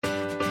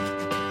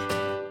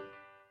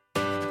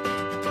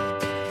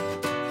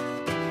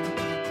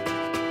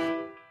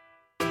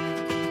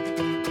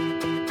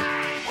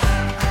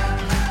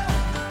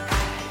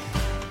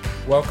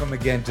Welcome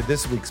again to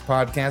this week's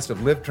podcast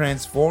of Live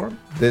Transform.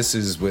 This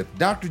is with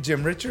Dr.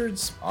 Jim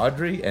Richards,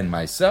 Audrey, and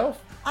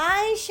myself.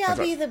 I shall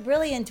be the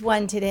brilliant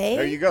one today.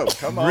 There you go.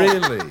 Come on.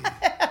 Really?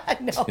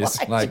 No,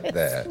 Just like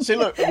that. See,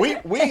 look,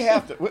 we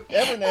have to,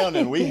 every now and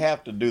then we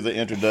have to do the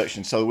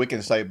introduction so we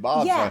can say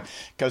Bob's Yeah.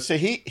 Because,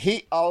 see,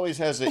 he always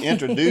has to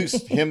introduce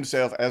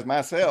himself as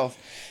myself.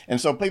 And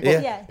so people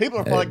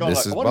are probably going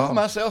this like, is I wonder who Bob.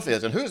 myself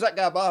is. And who's that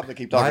guy Bob they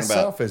keep talking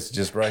Myself is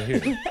just right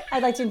here.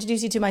 I'd like to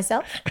introduce you to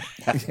myself.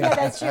 Yeah,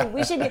 that's true.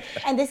 We should be.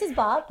 And this is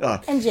Bob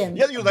and Jim.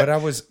 Yeah,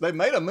 they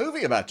made a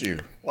movie about you.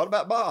 What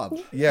about Bob?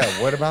 Yeah,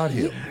 what about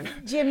him?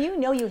 Jim, you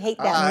know you hate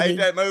that I movie. hate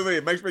that movie.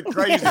 It makes me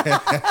crazy.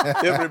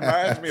 It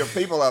reminds me of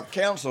people I've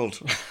counseled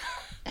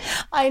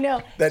I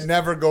know. That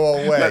never go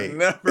away. that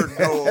never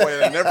go away.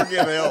 They never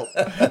get help.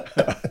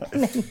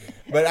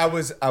 But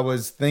I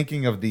was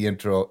thinking of the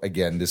intro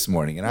again this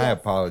morning, and I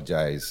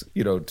apologize,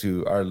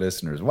 to our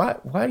listeners. Why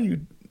are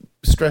you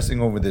stressing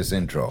over this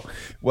intro?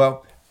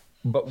 Well,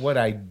 but what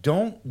I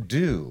don't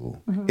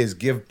do is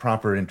give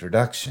proper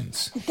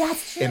introductions.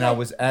 That's true. And I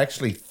was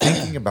actually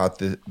thinking about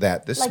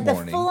that this like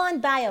morning. the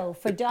full-on bio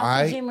for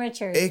Dr. Jim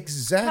Richards.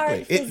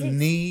 Exactly. It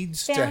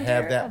needs to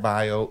have that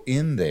bio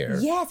in there.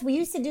 Yes, we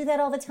used to do that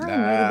all the time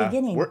near the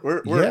beginning.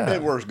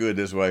 It works good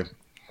this way.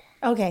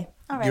 Okay.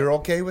 All right. You're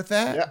okay with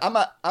that? Yeah, I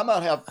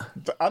might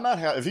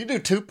have. If you do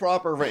too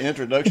proper of an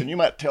introduction, you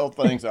might tell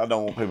things I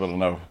don't want people to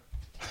know.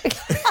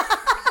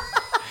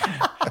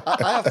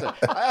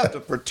 I have to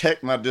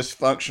protect my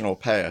dysfunctional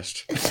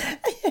past.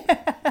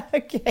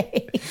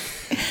 Okay.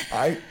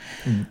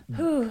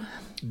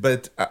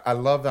 But I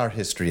love our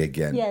history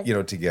again,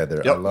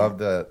 together. Yep. I love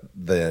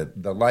the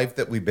life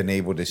that we've been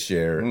able to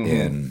share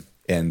and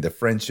the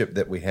friendship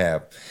that we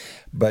have.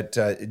 But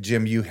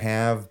Jim, you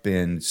have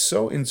been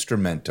so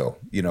instrumental,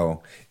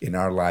 in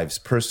our lives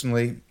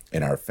personally,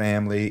 in our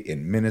family,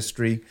 in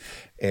ministry.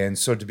 And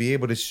so to be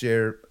able to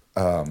share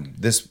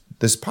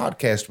this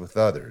podcast with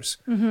others,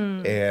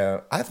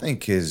 I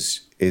think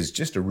is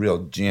just a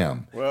real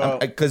gem. Well,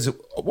 because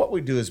what we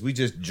do is we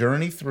just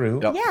journey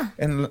through,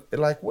 and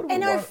like what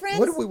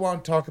do we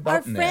want to talk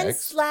about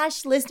next? Our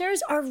friends /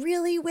 listeners are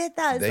really with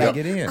us. They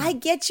get in. I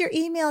get your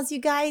emails, you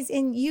guys,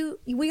 and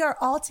we are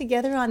all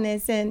together on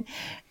this. And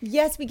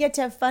yes, we get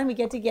to have fun. We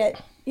get to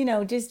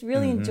just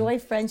really enjoy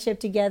friendship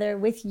together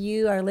with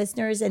you, our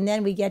listeners, and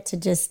then we get to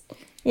just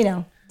dig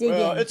in.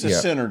 It's a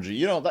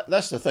synergy.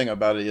 That's the thing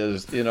about it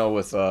is,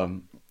 with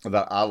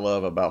that I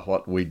love about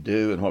what we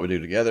do and what we do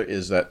together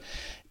is that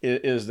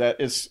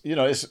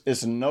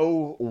it's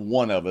no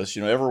one of us.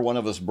 Every one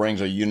of us brings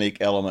a unique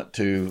element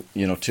to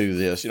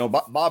this.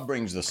 Bob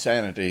brings the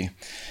sanity.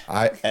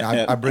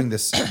 I bring the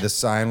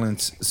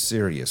silence,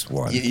 serious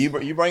one.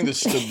 You bring the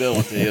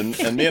stability, and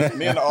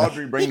me and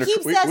Audrey bring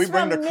we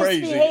bring the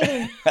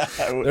crazy.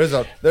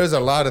 There's a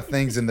lot of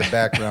things in the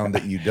background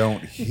that you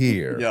don't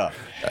hear. Yeah.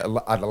 A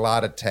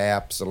lot of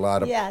taps, a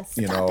lot of okay.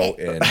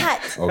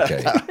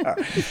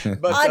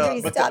 But,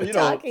 Audrey, stop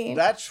talking.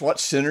 That's what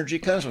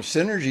synergy comes from.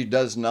 Synergy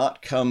does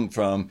not come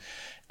from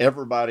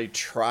everybody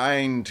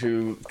trying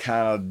to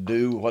kind of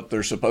do what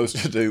they're supposed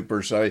to do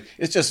per se.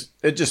 It's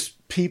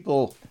just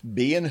people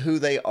being who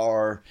they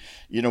are,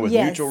 with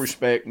mutual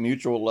respect,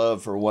 mutual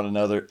love for one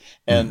another,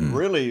 and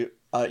really.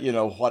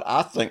 What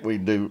I think we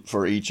do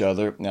for each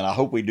other, and I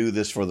hope we do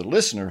this for the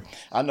listener.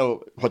 I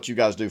know what you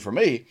guys do for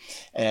me,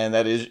 and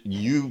that is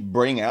you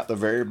bring out the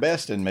very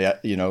best in me. I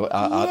think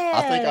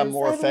I'm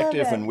more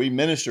effective when we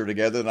minister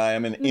together than I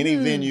am in any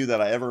venue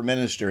that I ever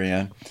minister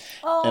in.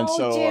 Oh, and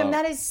so, Jim,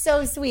 that is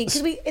so sweet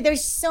because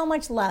there's so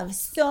much love,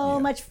 so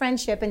much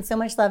friendship, and so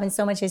much love and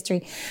so much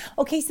history.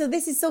 Okay, so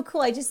this is so cool.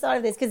 I just thought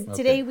of this because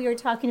today we were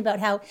talking about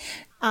how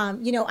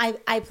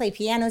I play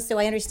piano, so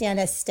I understand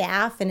a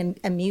staff and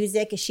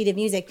a sheet of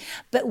music,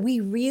 but we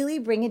really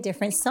bring a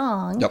different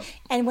song. Yep.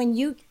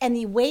 And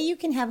the way you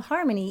can have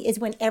harmony is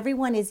when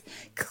everyone is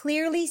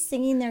clearly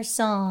singing their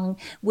song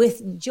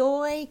with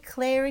joy,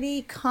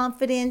 clarity,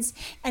 confidence,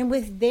 and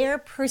with their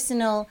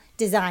personal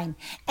design.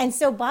 And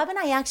so Bob and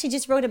I actually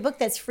just wrote a book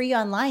that's free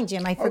online,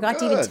 Jim. I forgot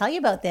to even tell you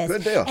about this.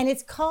 Good deal. And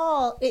it's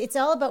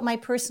all about my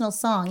personal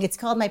song. It's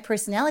called My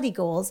Personality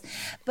Goals,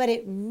 but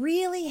it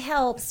really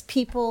helps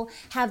people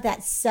have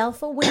that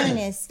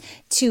self-awareness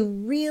to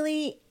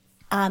really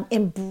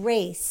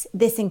embrace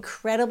this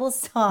incredible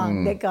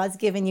song that God's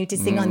given you to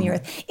sing on the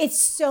earth.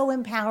 It's so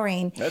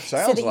empowering. That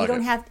sounds so that like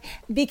you don't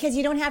because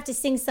you don't have to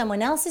sing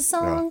someone else's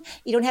song.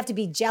 You don't have to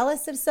be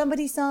jealous of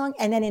somebody's song.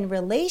 And then in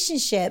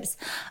relationships,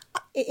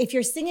 if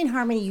you're singing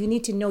harmony, you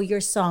need to know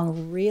your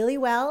song really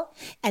well,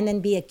 and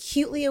then be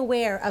acutely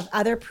aware of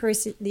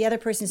the other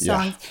person's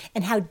songs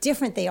and how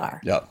different they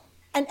are. Yeah.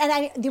 And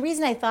the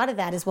reason I thought of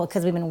that is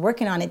because we've been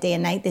working on it day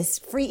and night. This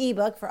free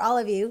ebook for all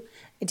of you,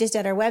 just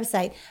at our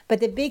website. But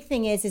the big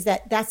thing is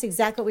that that's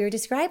exactly what we were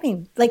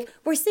describing. Like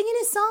we're singing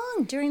a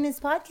song during this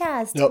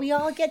podcast. Yep. We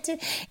all get to,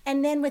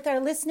 and then with our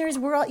listeners,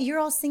 you're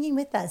all singing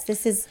with us.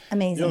 This is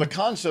amazing. The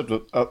concept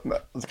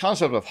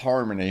of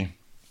harmony,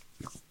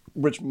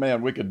 which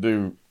man we could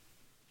do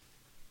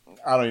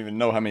I don't even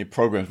know how many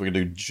programs we could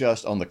do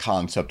just on the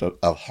concept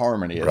of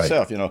harmony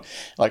itself. You know,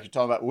 like you're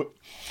talking about,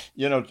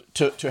 you know,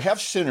 to have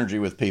synergy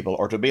with people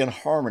or to be in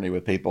harmony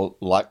with people,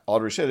 like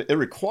Audrey said, it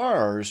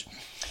requires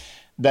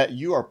that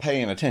you are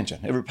paying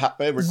attention. It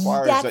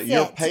requires that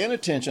you're paying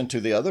attention to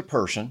the other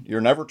person.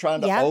 You're never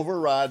trying to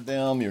override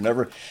them. You're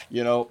never,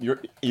 you know,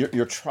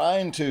 you're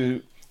trying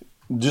to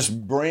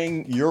just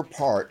bring your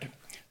part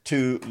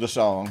to the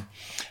song.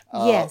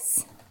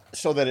 Yes.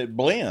 So that it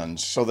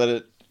blends, so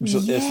that it's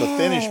the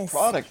finished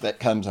product that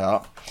comes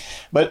out.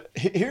 But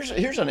here's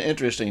an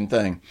interesting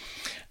thing.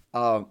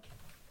 It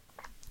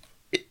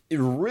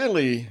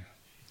really,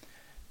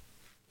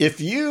 if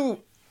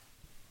you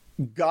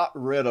got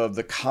rid of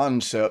the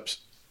concepts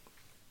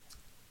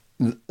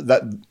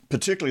that,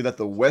 particularly that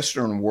the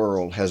Western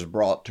world has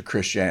brought to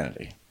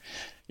Christianity,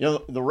 you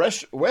know, the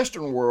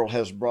Western world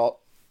has brought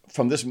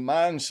from this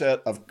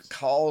mindset of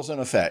cause and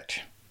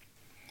effect.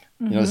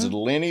 You know, it's a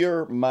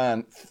linear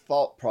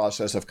thought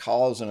process of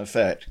cause and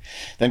effect.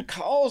 Then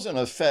cause and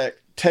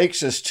effect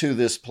takes us to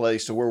this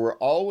place to where we're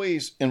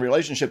always in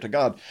relationship to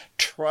God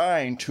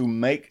trying to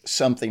make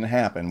something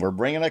happen. We're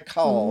bringing a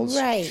cause,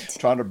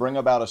 trying to bring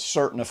about a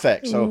certain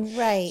effect. So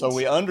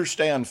we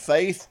understand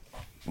faith.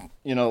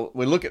 You know,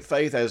 we look at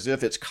faith as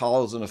if it's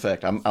cause and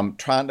effect. I'm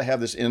trying to have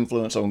this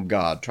influence on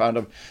God, trying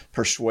to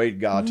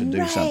persuade God to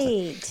do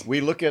something.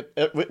 We look at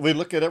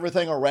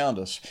everything around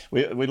us.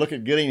 We look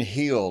at getting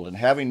healed and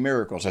having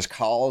miracles as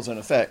cause and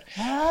effect.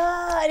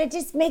 And it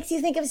just makes you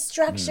think of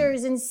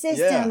structures and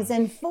systems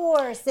and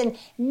force and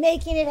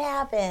making it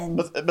happen.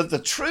 But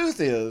the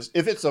truth is,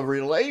 if it's a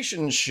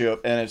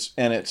relationship and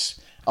it's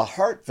a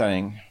heart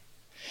thing,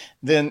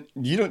 then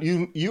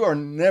you are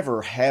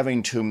never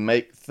having to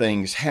make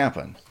things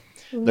happen.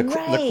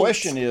 The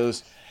question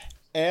is,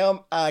 am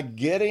I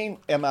getting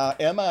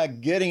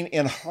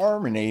in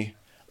harmony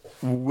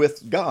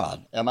with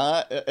God? Am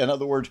I, in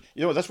other words,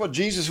 you know, that's what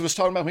Jesus was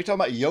talking about. He's talking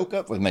about yoke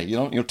up with me.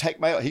 You know,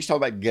 take my. He's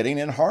talking about getting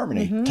in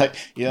harmony.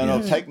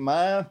 Take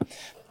my.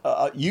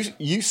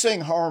 You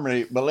sing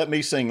harmony, but let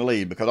me sing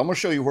lead, because I'm going to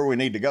show you where we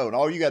need to go, and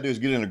all you got to do is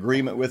get in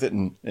agreement with it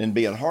and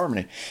be in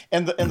harmony.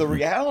 And the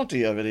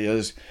reality of it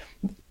is,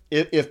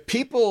 if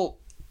people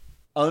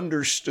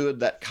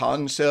understood that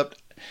concept,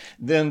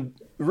 then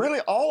really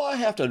all I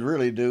have to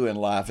really do in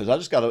life is I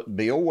just got to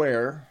be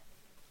aware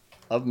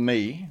of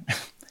me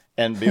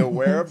and be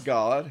aware of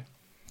God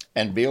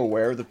and be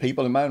aware of the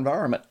people in my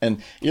environment,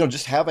 and, you know,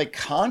 just have a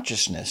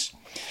consciousness.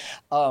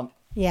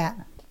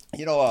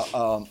 You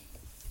know,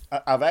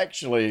 I've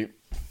actually,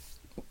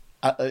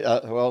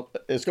 well,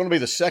 it's going to be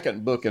the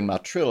second book in my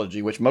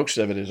trilogy, which most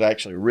of it is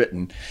actually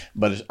written,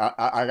 but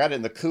I got it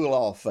in the cool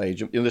off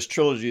phase in this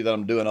trilogy that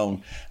I'm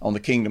doing on the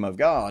kingdom of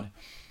God.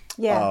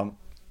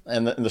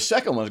 And the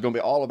second one is going to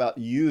be all about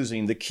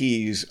using the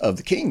keys of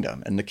the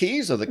kingdom, and the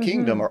keys of the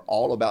kingdom are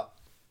all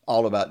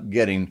about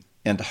getting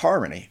into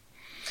harmony.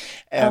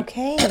 And,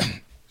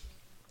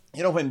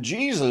 you know, when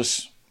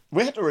Jesus,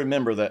 we have to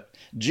remember that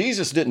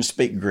Jesus didn't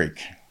speak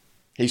Greek;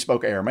 he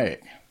spoke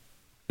Aramaic.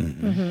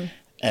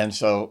 And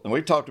so, and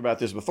we've talked about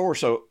this before,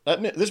 so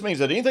this means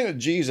that anything that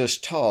Jesus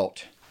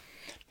taught,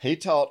 he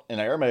taught in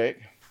Aramaic,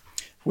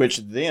 which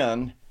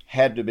then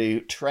had to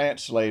be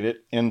translated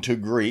into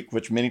Greek,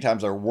 which many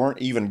times there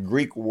weren't even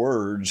Greek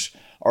words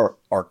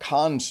or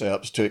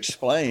concepts to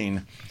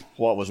explain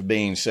what was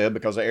being said,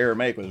 because the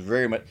Aramaic was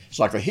very much, it's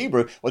like the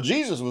Hebrew. Well,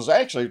 Jesus was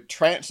actually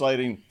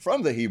translating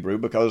from the Hebrew,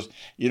 because,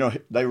 you know,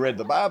 they read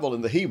the Bible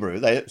in the Hebrew.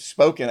 They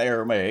spoke in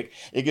Aramaic.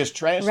 It gets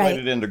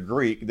translated into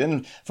Greek.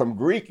 Then from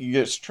Greek, it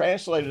gets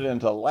translated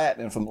into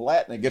Latin. And from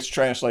Latin, it gets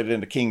translated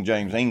into King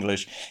James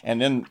English.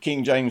 And then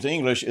King James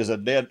English is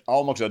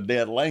almost a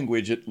dead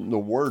language. The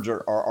words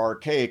are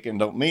archaic and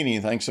don't mean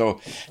anything.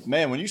 So,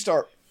 man, when you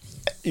start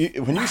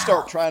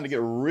trying to get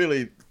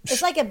really...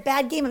 It's like a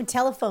bad game of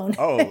telephone.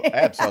 Oh,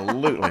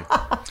 absolutely.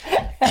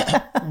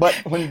 But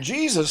when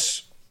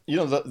Jesus, you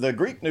know, the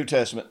Greek New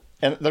Testament,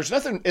 and there's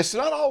nothing, it's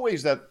not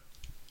always that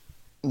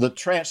the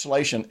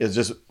translation is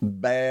just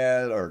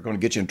bad or going to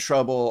get you in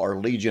trouble or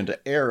lead you into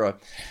error,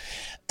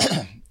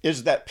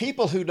 is that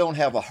people who don't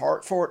have a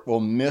heart for it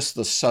will miss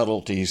the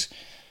subtleties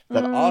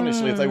that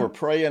honestly, if they were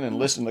praying and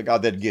listening to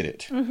God, they'd get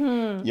it.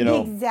 You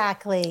know,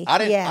 exactly.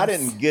 I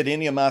didn't get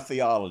any of my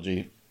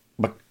theology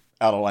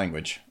out of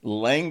language.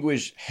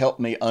 Language helped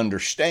me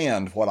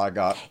understand what I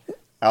got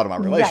out of my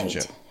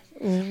relationship.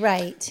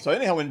 Right. So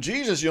anyhow, when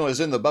Jesus, you know,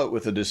 is in the boat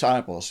with the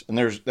disciples, and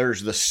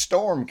there's the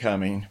storm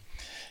coming,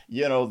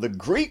 you know, the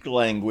Greek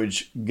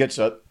language gets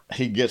up.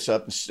 He gets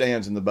up and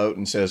stands in the boat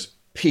and says,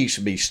 "Peace,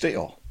 be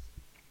still."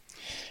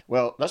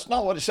 Well, that's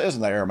not what it says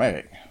in the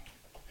Aramaic.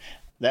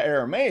 The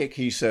Aramaic,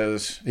 he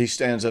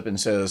stands up and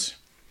says,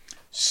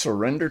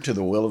 "Surrender to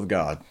the will of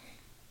God."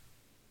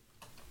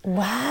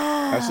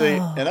 Wow. I see.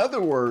 In other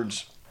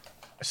words,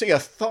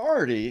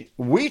 authority,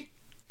 we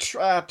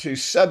try to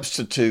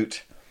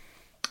substitute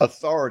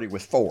authority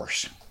with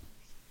force.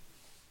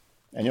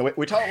 And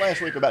we talked last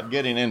week about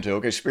getting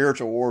into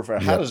spiritual warfare.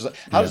 How does the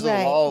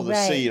law of the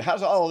seed? How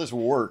does all this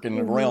work in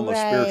the realm of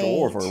spiritual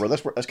warfare? Well,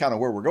 that's kind of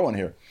where we're going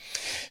here.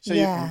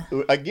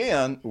 So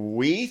again,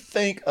 we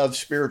think of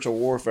spiritual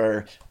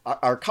warfare.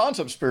 Our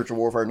concept of spiritual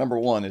warfare, number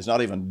one, is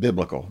not even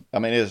biblical. I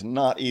mean, it is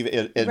not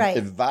even.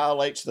 It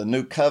violates the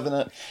new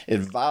covenant.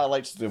 It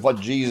violates what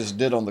Jesus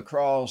did on the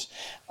cross.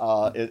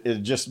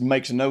 It just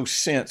makes no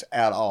sense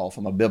at all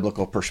from a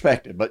biblical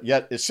perspective. But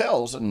yet it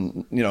sells,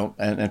 and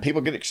and people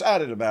get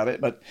excited about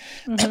it. But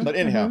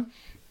anyhow,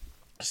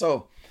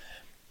 so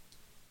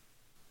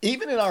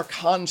even in our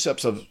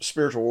concepts of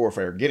spiritual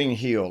warfare, getting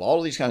healed, all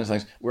of these kinds of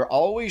things, we're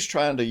always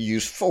trying to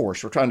use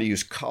force. We're trying to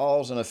use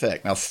cause and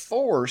effect. Now,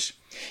 force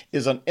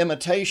is an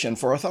imitation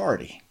for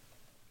authority.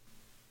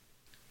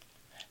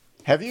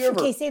 Have you ever...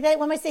 Okay, say that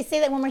one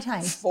more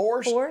time.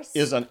 Force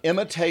is an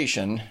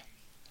imitation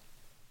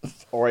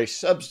or a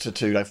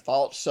substitute, a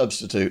false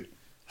substitute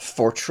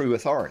for true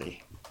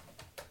authority.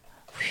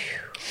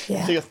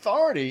 Yeah. The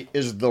authority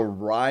is the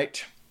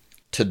right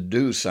to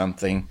do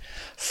something.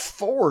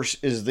 Force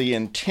is the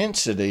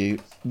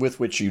intensity with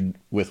which you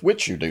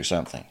do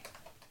something.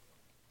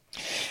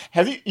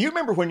 Have you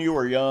remember when you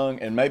were young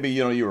and maybe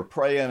you were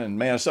praying and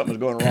man, something was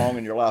going wrong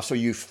in your life, so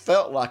you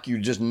felt like you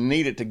just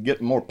needed to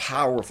get more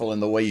powerful in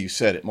the way you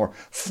said it, more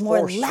forceful,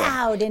 more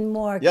loud and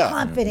more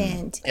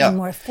confident and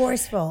more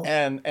forceful.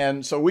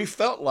 And so we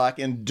felt like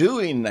in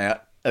doing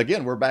that,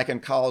 again, we're back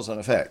in cause and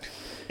effect.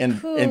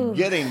 In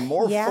getting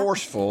more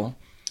forceful,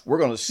 we're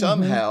going to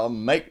somehow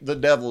make the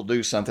devil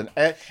do something.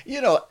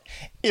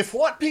 If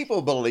what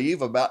people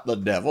believe about the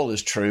devil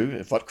is true,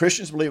 if what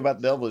Christians believe about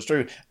the devil is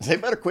true, they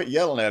better quit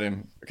yelling at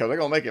him because they're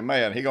going to make him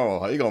mad. He's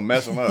going to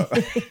mess them up.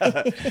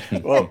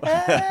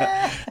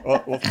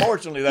 well,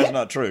 fortunately, that's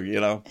not true,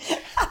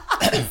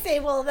 I say,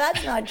 well,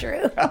 that's not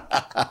true.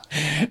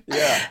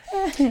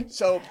 Yeah.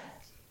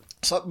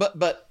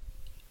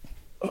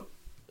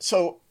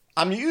 So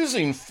I'm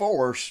using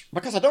force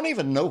because I don't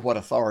even know what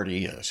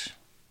authority is.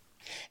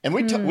 And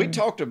we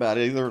talked about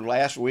it either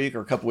last week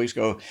or a couple weeks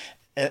ago,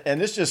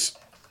 and this just,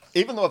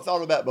 even though I've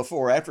thought about it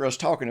before, after us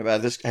talking about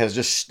it, this has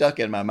just stuck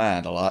in my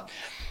mind a lot.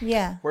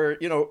 Yeah. Where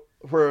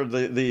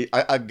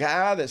a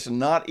guy that's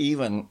not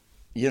even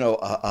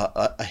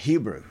a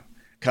Hebrew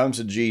comes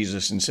to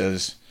Jesus and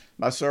says,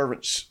 "My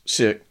servant's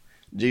sick."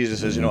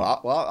 Jesus says,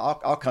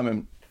 I'll come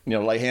and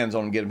lay hands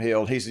on him and get him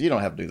healed. He said, "You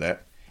don't have to do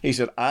that." He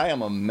said, "I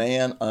am a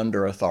man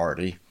under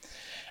authority.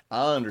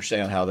 I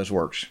understand how this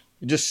works.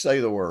 You just say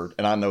the word,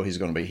 and I know he's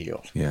going to be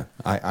healed." Yeah,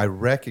 I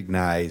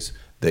recognize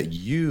that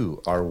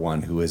you are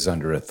one who is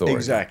under authority.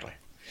 Exactly.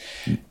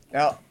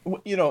 Now,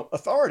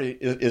 authority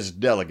is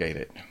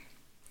delegated.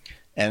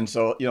 And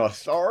so,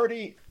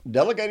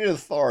 delegated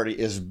authority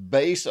is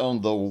based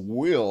on the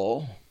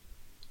will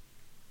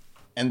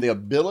and the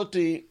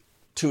ability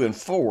to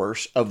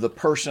enforce of the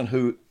person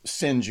who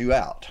sends you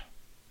out.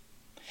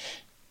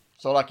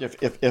 So, like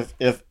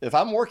if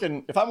I'm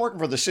working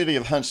for the city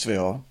of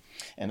Huntsville,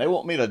 and they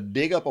want me to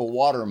dig up a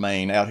water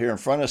main out here in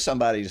front of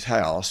somebody's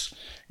house,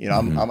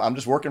 I'm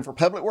just working for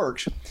Public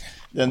Works,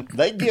 then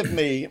they give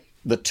me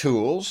the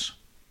tools,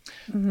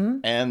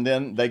 and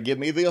then they give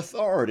me the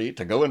authority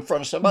to go in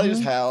front of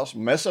somebody's house,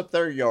 mess up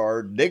their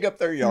yard, dig up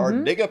their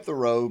yard, dig up the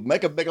road,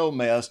 make a big old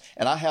mess,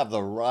 and I have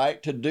the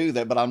right to do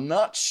that, but I'm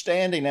not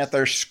standing out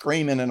there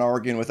screaming and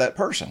arguing with that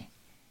person.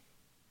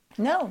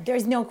 No,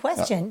 there's no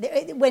question.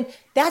 When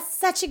that's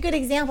such a good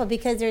example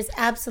because there's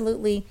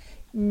absolutely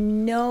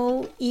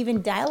no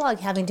even dialogue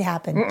having to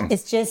happen.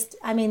 It's just,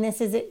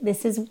 this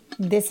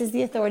is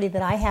the authority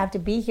that I have to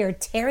be here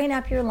tearing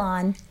up your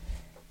lawn,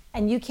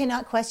 and you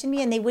cannot question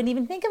me, and they wouldn't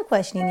even think of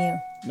questioning you.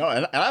 No,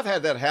 and I've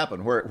had that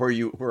happen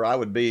where I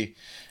would be,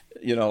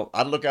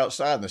 I'd look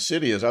outside and the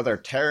city is out there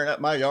tearing up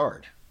my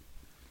yard.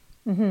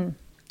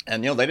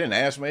 And they didn't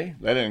ask me,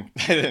 they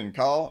didn't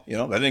call, they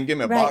didn't give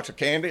me a box of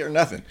candy or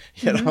nothing,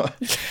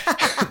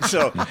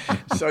 So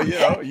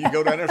you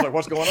go down there, it's like,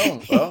 what's going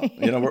on? Well,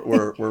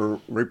 we're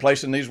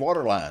replacing these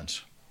water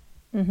lines,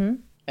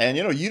 and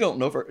you don't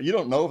know if they're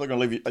going to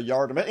leave a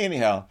yard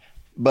anyhow.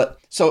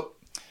 But so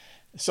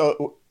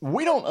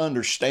we don't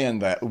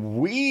understand that.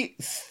 We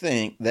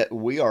think that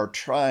we are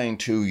trying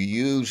to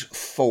use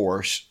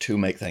force to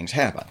make things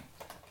happen.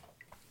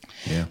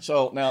 Yeah.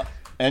 So now,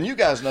 and you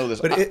guys know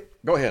this. But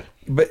go ahead.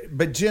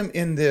 But Jim,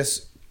 in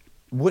this,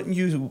 wouldn't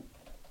you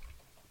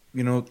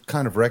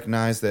kind of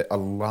recognize that a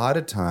lot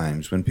of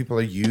times when people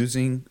are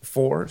using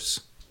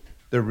force,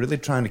 they're really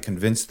trying to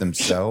convince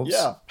themselves.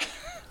 Yeah.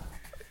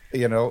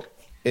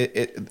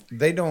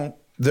 They don't.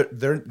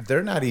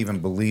 They're not even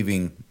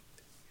believing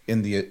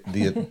in the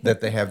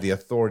that they have the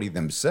authority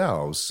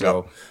themselves.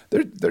 So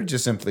they're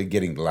just simply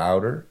getting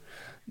louder.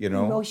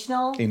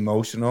 Emotional.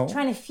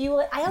 Trying to fuel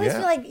it. I always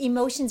feel like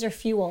emotions are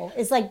fuel.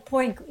 It's like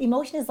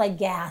emotion is like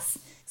gas.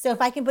 So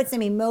if I can put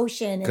some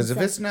emotion. Because if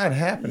it's not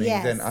happening,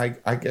 then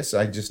I guess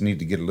I just need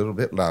to get a little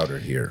bit louder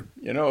here.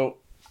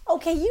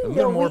 Okay, you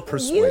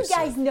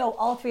guys know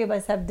all three of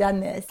us have done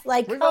this.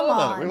 Like, We've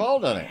all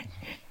done it.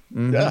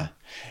 Yeah.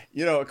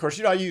 Of course,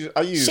 I use.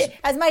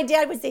 As my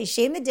dad would say,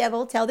 shame the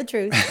devil, tell the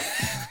truth.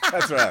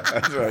 That's right.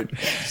 That's right.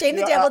 Shame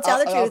the devil, tell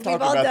the truth. I've talked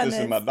We've all about done this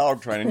in my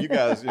dog training. You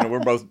guys, we're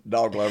both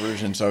dog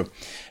lovers, and so,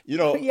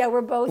 Yeah,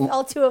 we're both,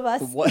 all two of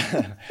us.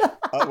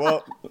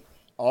 Well,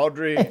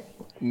 Audrey,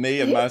 me,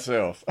 and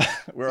myself,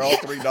 we're all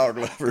three dog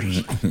lovers.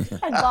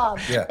 And Bob.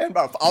 Yeah. And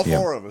Bob, all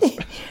four of us.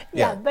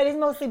 Yeah, but it's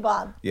mostly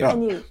Bob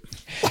and you.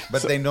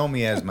 But they know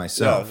me as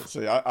myself.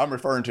 See, I'm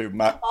referring to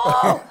my.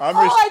 I I'm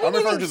didn't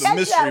referring even to the catch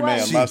mystery that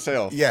man one.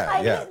 myself.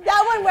 Yeah.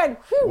 That one went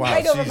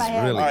right over she's my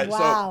head. really- All right, so-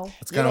 Wow.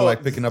 It's kind of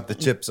like picking up the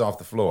chips off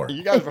the floor.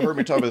 You guys have heard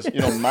me talk about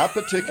this. My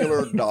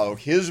particular dog,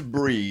 his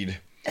breed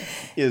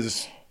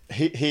is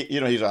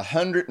he's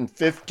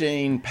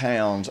 115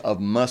 pounds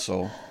of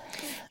muscle.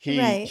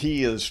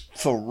 He is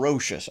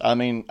ferocious. I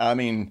mean,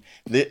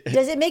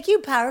 Does it make you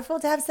powerful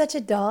to have such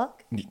a dog?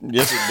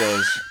 yes, it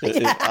does.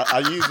 I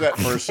use that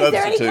for a Is there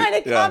substitute. any kind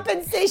of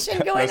compensation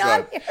going That's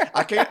on right.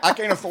 here? I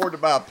can't afford to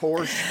buy a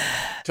Porsche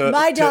to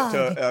My dog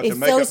to is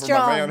make so up for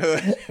strong. my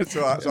manhood.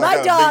 So I My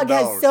got a dog big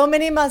dog has so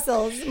many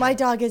muscles. My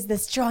dog is the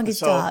strongest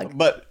dog.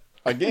 But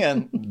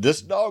again,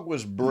 this dog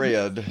was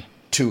bred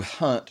to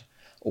hunt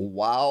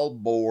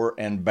wild boar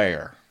and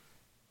bear.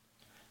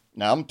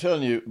 Now I'm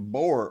telling you,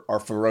 boar are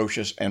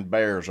ferocious and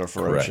bears are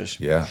ferocious.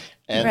 Correct. Yeah.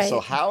 And so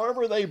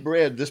however they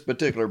bred this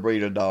particular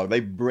breed of dog,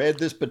 they bred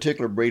this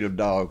particular breed of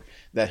dog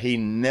that he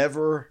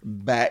never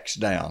backs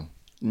down.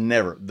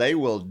 Never. They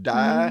will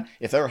die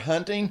if they're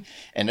hunting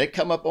and they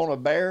come up on a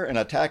bear and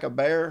attack a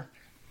bear.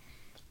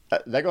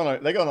 They're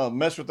gonna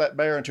mess with that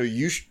bear until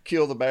you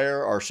kill the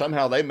bear, or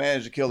somehow they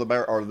manage to kill the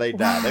bear, or they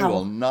die. They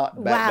will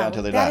not back down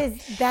until they die.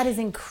 That is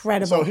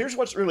incredible. So here's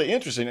what's really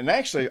interesting, and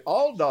actually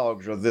all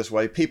dogs are this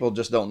way. People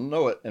just don't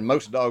know it, and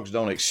most dogs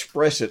don't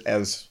express it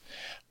as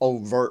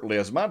overtly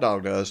as my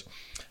dog does.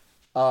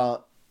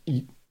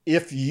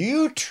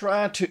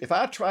 If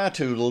I try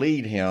to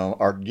lead him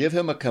or give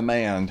him a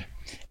command,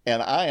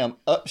 and I am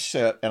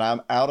upset and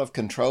I'm out of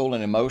control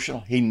and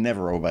emotional, he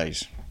never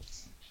obeys.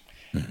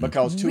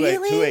 Because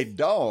to a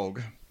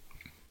dog,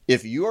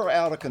 if you are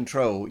out of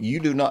control, you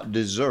do not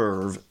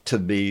deserve to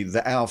be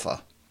the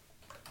alpha.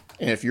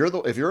 And if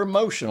you're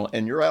emotional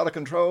and you're out of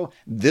control,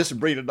 this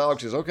breed of dog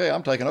says, "Okay,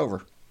 I'm taking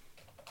over,"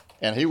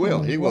 and he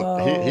will. He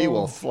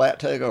will flat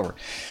take over.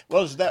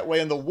 Well, it's that way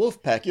in the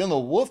wolf pack. In the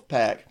wolf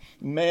pack,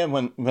 man,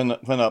 when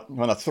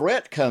a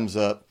threat comes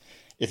up,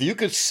 if you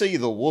could see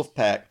the wolf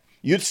pack,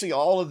 you'd see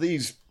all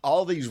these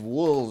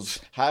wolves,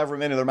 however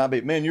many there might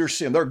be. Man, you're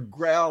seeing they're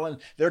growling,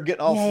 they're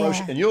getting all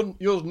ferocious, and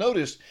you'll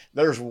notice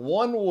there's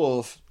one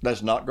wolf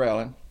that's not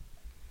growling.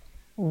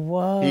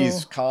 Whoa.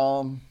 He's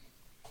calm.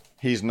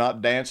 He's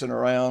not dancing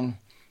around.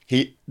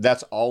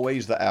 That's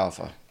always the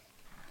alpha.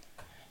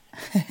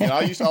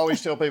 I used to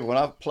always tell people when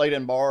I played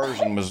in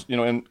bars and was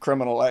in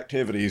criminal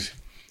activities,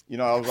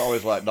 I was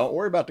always like, don't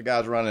worry about the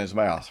guys running his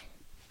mouth.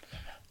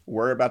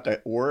 Worry about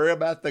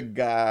the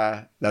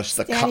guy that's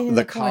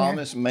the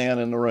calmest man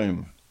in the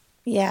room.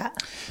 Yeah.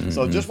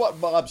 So just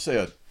what Bob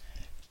said,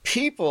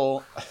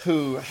 people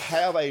who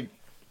have a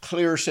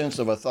clear sense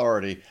of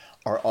authority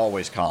are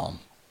always calm.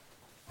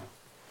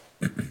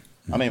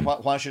 I mean,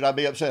 why should I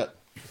be upset?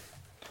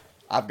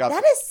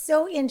 That is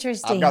so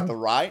interesting. I've got the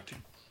right.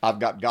 I've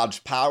got God's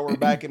power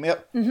backing me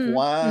up.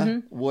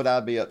 Why would I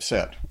be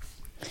upset?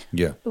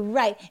 Yeah.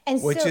 Right.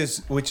 And which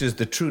is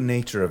the true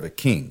nature of a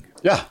king.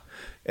 Yeah.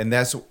 And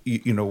that's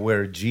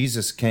where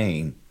Jesus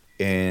came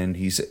and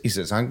he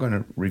says, I'm going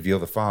to reveal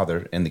the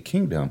Father and the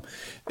kingdom.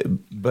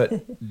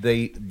 But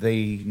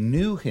they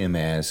knew him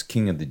as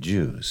King of the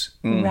Jews.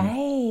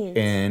 Right.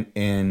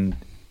 And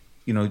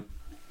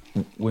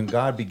when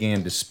God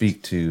began to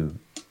speak to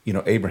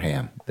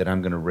Abraham, that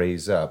I'm going to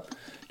raise up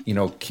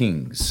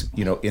kings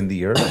in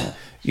the earth,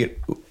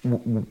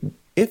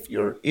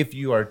 if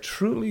you are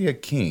truly a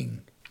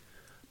king,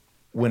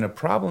 when a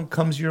problem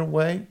comes your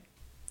way,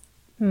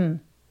 that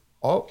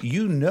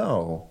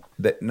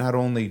not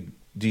only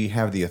do you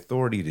have the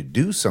authority to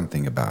do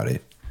something about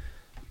it,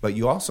 but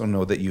you also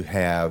know that you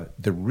have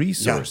the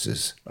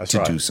resources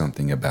to do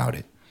something about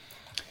it.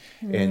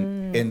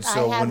 And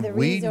so when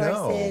we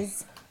know,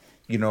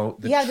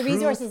 the you have the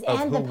resources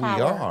and the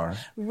power.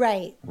 We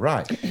are,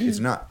 right.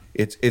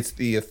 It's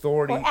the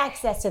authority or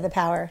access to the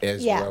power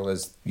as well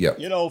as the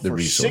for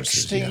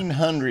resources.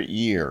 1600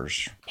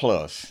 years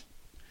plus,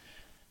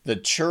 the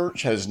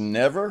church has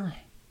never,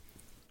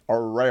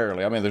 or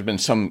rarely, I mean, there's been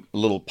some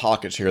little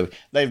pockets here,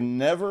 they've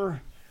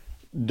never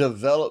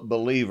developed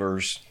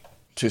believers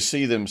to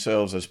see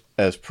themselves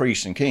as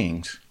priests and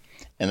kings,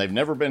 and they've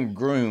never been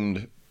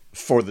groomed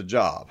for the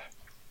job.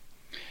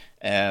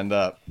 And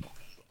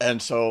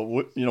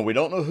so, we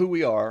don't know who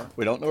we are.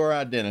 We don't know our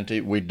identity.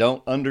 We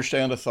don't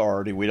understand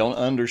authority. We don't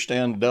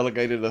understand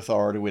delegated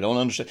authority. We don't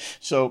understand.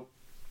 So,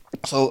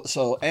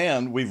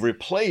 and we've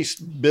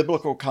replaced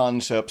biblical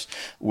concepts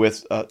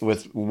with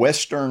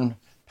Western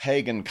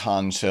pagan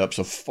concepts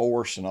of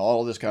force and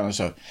all of this kind of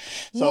stuff.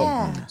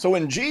 So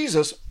when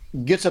Jesus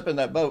gets up in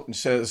that boat and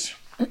says,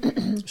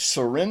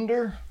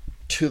 surrender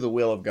to the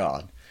will of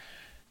God,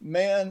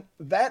 man,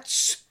 that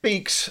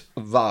speaks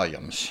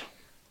volumes.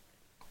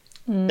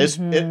 It's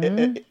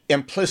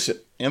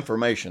implicit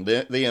information.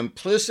 The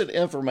implicit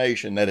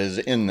information that is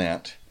in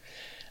that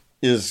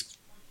is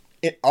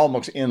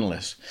almost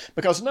endless.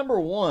 Because number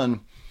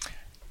one,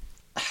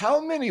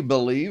 how many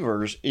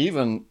believers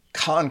even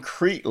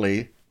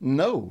concretely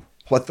know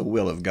what the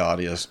will of God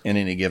is in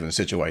any given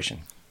situation?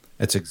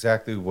 That's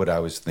exactly what I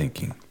was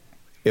thinking.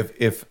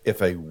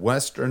 If a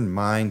Western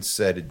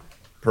mindset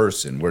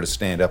person were to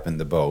stand up in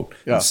the boat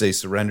and say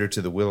surrender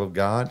to the will of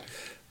God,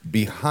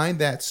 behind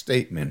that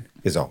statement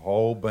is a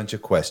whole bunch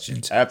of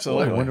questions.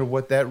 Absolutely. Well, I wonder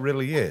what that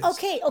really is.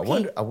 Okay.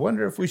 I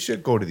wonder if we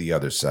should go to the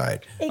other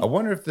side. I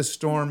wonder if the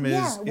storm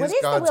is the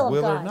God's will of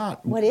will God? or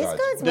not. What is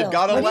God's will? Did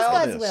God allow what is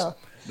God's this? will?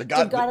 Did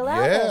God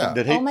allow Yeah.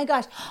 this? Oh my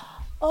gosh.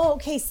 Oh,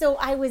 okay. So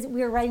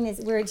we were writing this.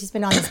 We're just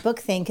been on this book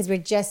thing because we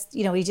just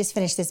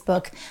finished this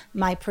book,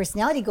 My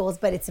Personality Goals,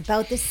 but it's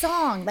about this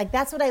song. Like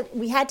that's what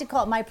we had to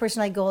call it My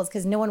Personality Goals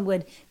because no one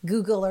would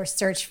Google or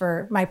search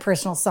for my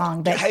personal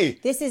song. But hey,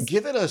 this is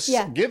give it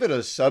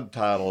a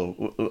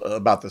subtitle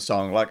about the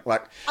song, like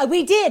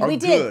we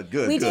did.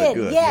 Good.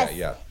 Yes.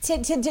 Yeah. To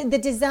the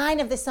design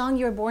of the song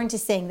you were born to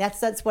sing.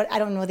 That's what I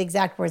don't know the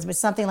exact words, but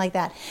something like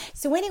that.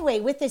 So anyway,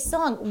 with this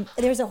song,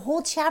 there's a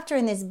whole chapter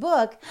in this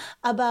book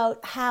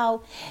about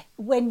how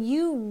when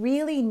you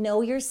really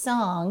know your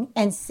song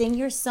and sing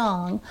your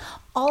song,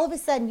 all of a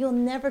sudden you'll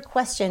never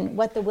question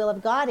what the will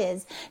of God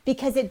is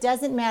because it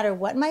doesn't matter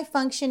what my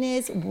function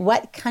is,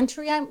 what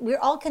country we're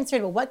all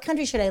concerned about what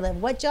country should I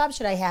live, what job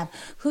should I have,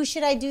 who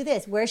should I do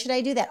this, where should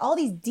I do that, all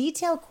these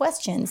detailed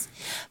questions.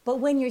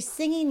 But when you're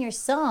singing your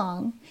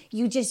song,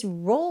 you just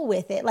roll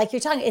with it. Like you're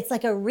talking, it's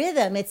like a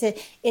rhythm. It's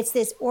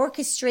this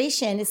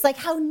orchestration. It's like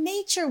how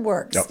nature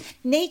works. Yep.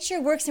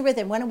 Nature works in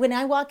rhythm. When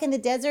I walk in the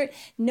desert,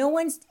 no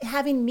one's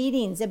having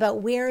meetings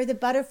about where the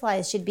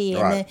butterflies should be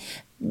Right.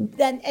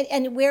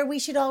 and where we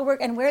should all work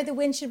and where the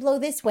wind should blow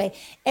this way.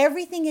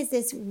 Everything is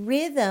this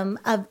rhythm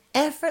of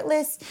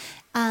effortless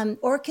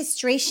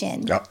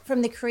orchestration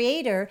from the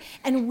Creator,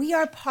 and we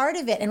are part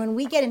of it. And when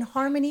we get in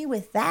harmony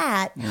with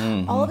that,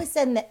 all of a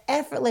sudden the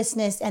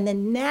effortlessness and the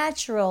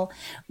natural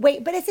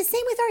but it's the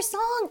same with our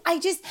song.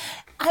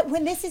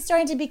 When this is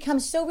starting to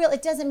become so real,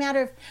 it doesn't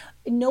matter if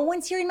no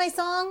one's hearing my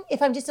song,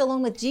 if I'm just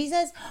alone with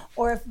Jesus,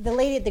 or if the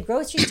lady at the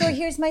grocery store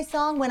hears my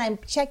song when I'm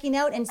checking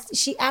out, and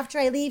after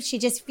I leave, she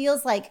just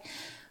feels like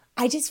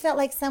I just felt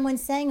like someone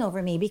sang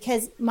over me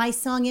because my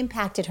song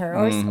impacted her,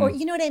 or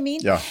you know what I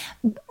mean? Yeah.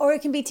 Or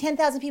it can be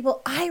 10,000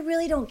 people. I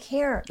really don't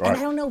care, Right. and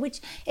I don't know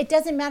which. It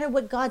doesn't matter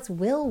what God's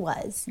will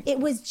was. It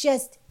was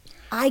just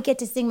I get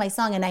to sing my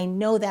song, and I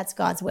know that's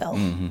God's will.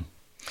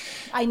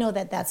 I know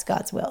that's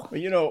God's will.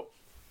 Well, you know,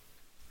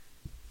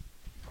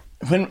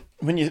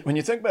 when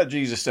you think about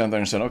Jesus standing there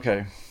and saying,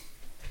 "Okay,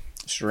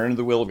 surrender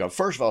the will of God."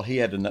 First of all, he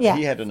had to know. Yeah.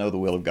 He had to know the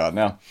will of God.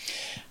 Now,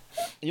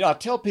 you know, I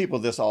tell people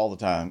this all the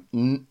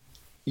time.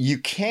 You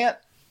can't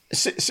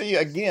see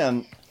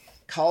again,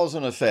 cause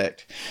and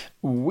effect.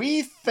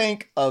 We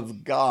think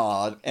of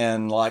God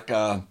and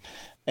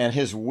and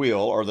His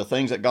will, or the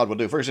things that God will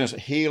do. For instance,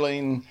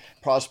 healing,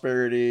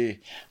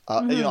 prosperity,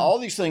 you know, all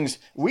these things.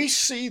 We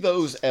see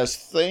those as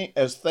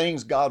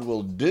things God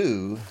will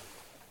do,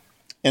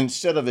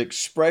 instead of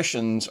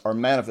expressions or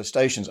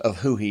manifestations of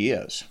who He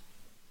is.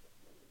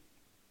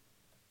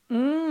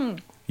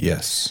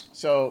 Yes.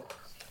 So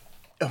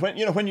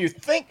when you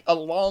think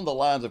along the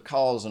lines of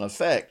cause and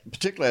effect,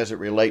 particularly as it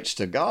relates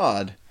to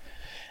God,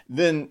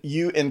 then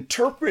you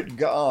interpret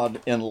God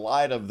in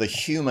light of the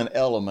human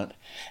element,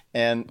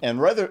 and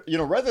rather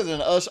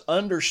than us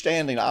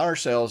understanding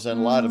ourselves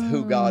in light of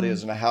who God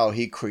is and how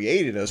He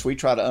created us, we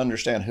try to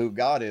understand who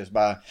God is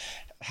by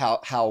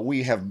how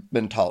we have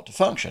been taught to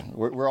function.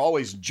 We're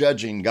always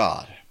judging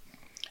God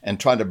and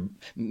trying to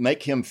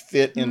make Him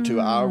fit into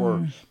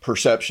our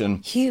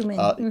perception. Human.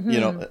 You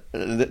know,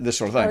 this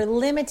sort of thing. Or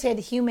limited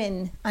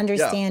human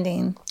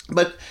understanding.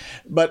 But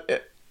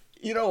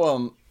you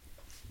know,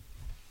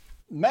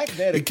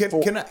 magnetic.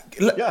 Can I?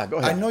 Yeah, go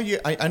ahead.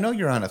 I know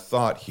you're on a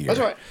thought here. That's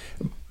right.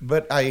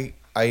 But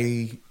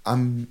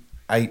I'm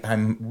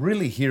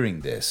really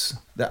hearing this.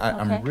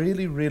 I'm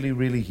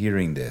really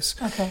hearing this.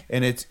 Okay.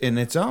 And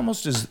it's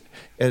almost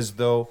as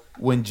though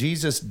when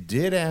Jesus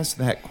did ask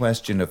that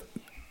question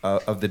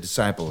of the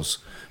disciples,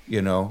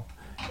 you know,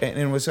 and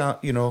it was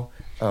you know,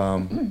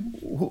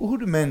 who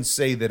do men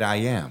say that I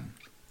am?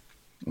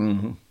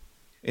 Mm-hmm.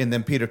 And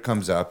then Peter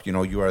comes up, you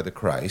know, you are the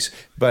Christ.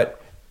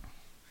 But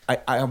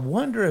I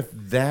wonder if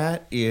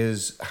that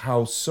is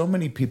how so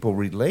many people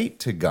relate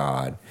to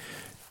God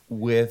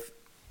with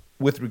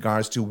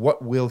regards to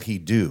what will He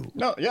do.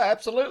 No, yeah,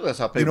 absolutely. That's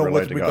how people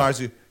relate to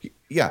God.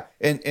 Yeah,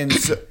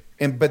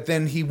 but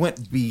then He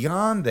went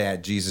beyond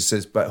that. Jesus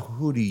says, "But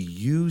who do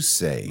you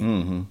say?"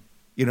 Mm-hmm.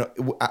 You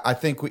know, I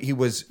think He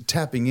was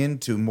tapping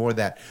into more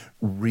that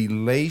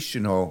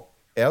relational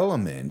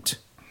element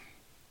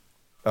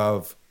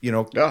of, you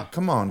know,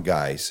 come on,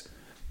 guys,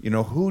 you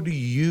know, who do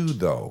you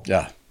though?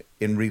 Yeah.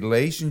 In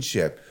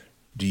relationship,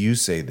 do you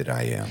say that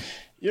I am?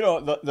 You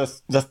know, the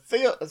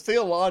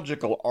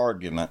theological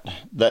argument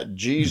that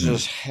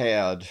Jesus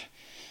had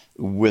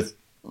with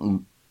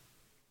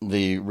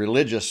the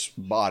religious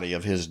body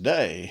of his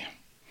day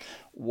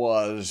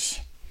was,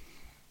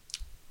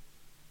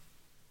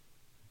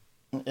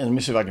 and let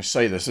me see if I can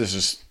say this. This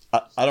is,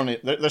 I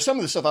don't, there's some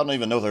of this stuff I don't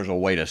even know there's a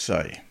way to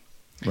say.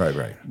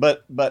 Right.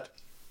 But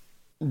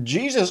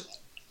Jesus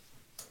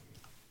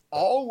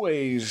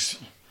always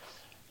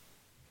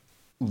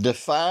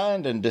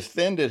defined and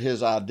defended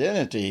his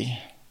identity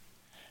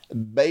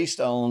based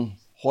on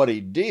what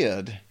he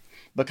did,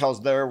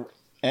 because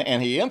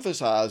and he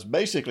emphasized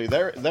basically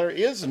there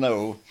is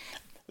no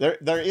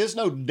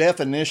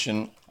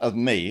definition of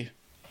me,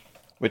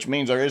 which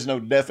means there is no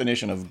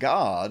definition of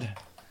God,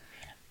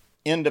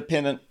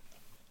 independent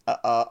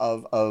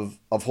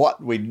of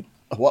what we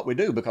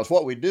do, because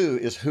what we do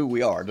is who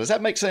we are. Does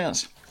that make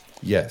sense?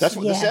 Yes. That's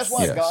why Yes.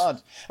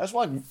 God. That's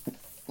why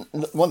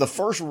one of the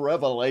first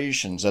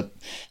revelations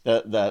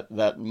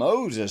that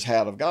Moses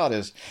had of God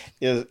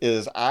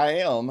is I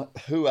am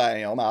who I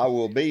am. I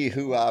will be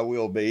who I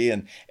will be,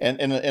 and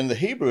in the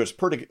Hebrew it's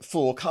pretty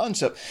full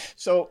concept.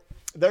 So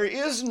there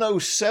is no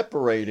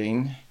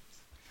separating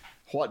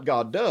what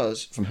God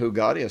does from who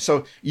God is.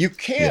 So you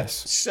can't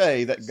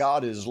say that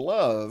God is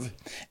love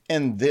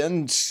and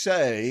then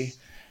say,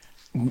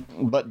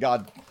 but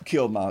God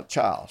killed my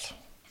child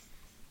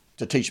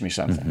to teach me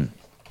something.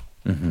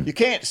 Mm-hmm. You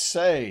can't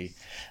say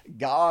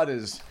God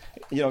is,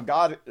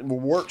 God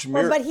works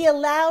miracles. But he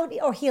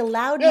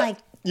allowed my.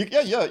 You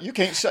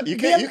can't say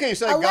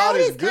God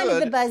is good. Kind of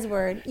the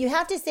buzzword. You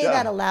have to say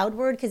that aloud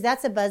word, because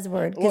that's a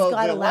buzzword, because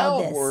God allowed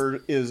this. The allowed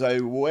word is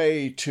a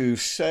way to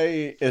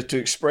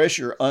express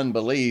your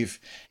unbelief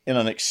in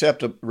an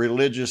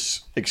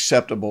religious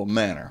acceptable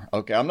manner.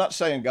 Okay, I'm not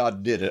saying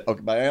God did it,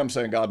 but I am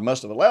saying God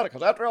must have allowed it,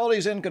 because after all,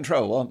 he's in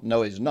control. Well,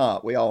 no, he's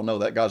not. We all know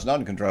that God's not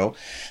in control.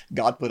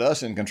 God put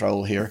us in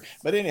control here.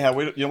 But anyhow,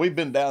 we've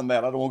been down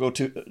that. I don't want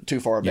to go too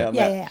far down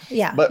that.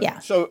 Yeah.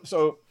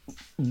 So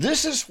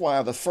this is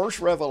why the first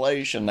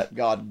revelation that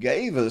God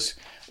gave us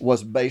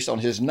was based on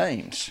his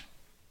names.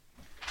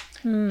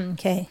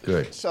 Okay.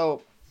 Good.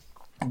 So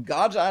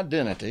God's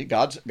identity,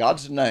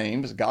 God's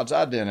names, God's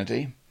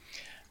identity,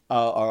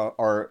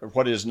 or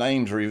what his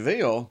names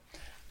reveal,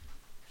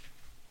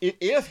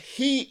 if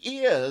he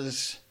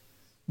is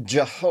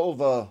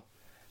Jehovah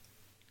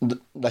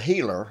the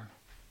healer,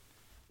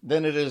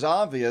 then it is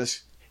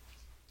obvious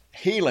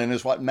healing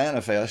is what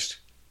manifests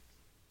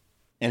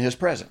in his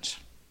presence.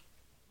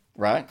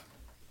 Right?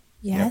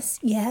 Yes.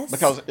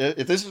 Because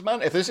if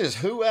this is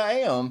who I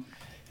am,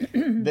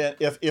 then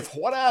if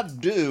what I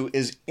do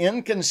is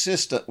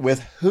inconsistent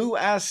with who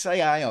I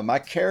say I am, my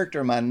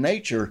character, my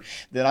nature,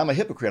 then I'm a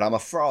hypocrite. I'm a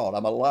fraud.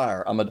 I'm a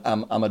liar.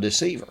 I'm a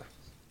deceiver.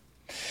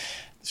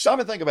 Stop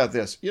and think about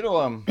this.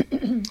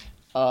 One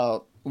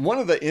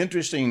of the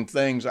interesting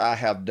things I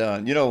have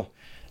done,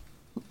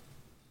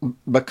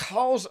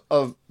 because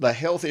of the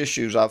health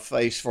issues I've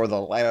faced for the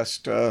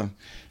last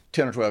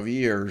 10 or 12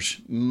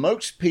 years,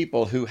 most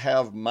people who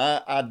have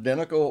my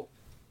identical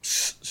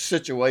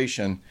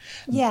situation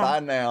by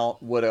now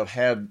would have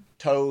had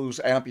toes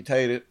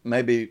amputated,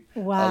 maybe a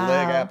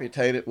leg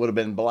amputated, would have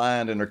been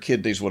blind, and their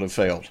kidneys would have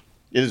failed.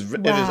 It is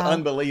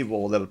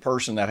unbelievable that a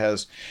person that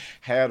has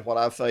had what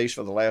I've faced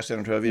for the last 10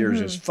 or 12 years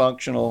is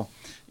functional,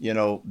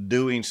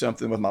 doing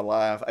something with my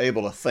life,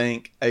 able to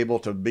think, able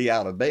to be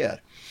out of bed.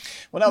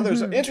 Well, now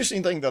there's an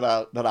interesting thing that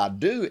I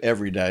do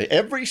every day.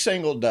 Every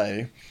single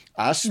day,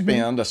 I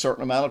spend a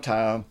certain amount of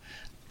time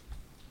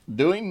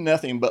doing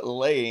nothing but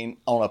laying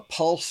on a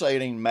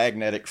pulsating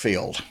magnetic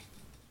field.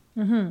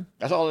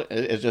 That's all.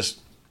 It's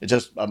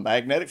just a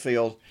magnetic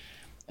field,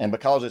 and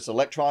because it's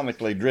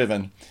electronically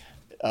driven,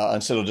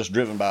 instead of just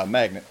driven by a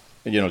magnet,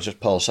 it's just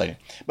pulsating.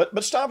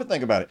 But stop and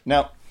think about it.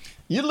 Now,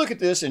 you look at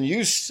this and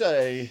you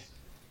say,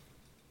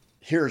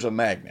 "Here's a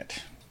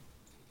magnet."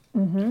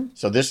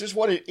 So this is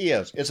what it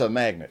is. It's a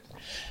magnet.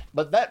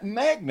 But that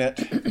magnet,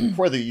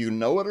 whether you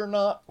know it or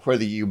not,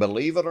 whether you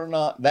believe it or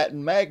not, that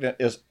magnet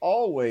is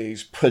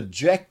always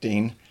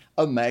projecting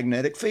a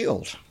magnetic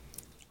field.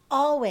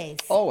 Always.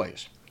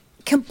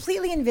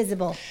 Completely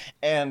invisible.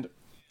 And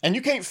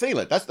you can't feel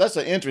it. That's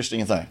an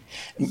interesting thing.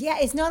 Yeah,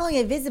 it's not only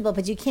invisible,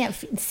 but you can't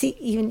see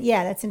even.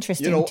 Yeah, that's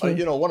interesting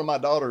too. One of my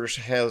daughters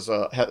has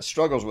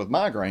struggles with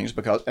migraines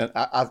because, and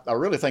I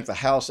really think the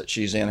house that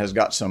she's in has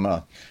got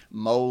some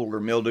mold or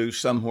mildew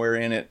somewhere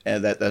in it,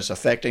 and that's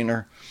affecting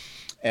her.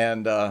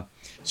 And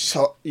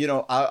so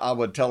I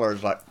would tell her,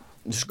 it's like,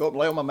 just go up and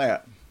lay on my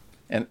mat,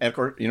 and of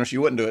course she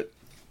wouldn't do it.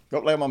 Go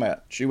up and lay on my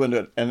mat. She wouldn't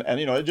do it, and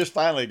it just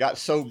finally got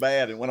so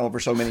bad and went on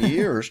for so many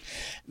years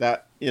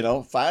that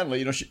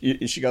finally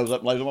she goes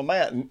up and lays on my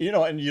mat, and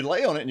you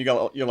lay on it and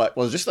you're like,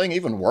 well, is this thing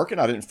even working?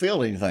 I didn't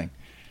feel anything,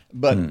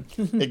 but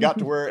it got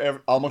to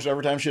where almost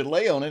every time she'd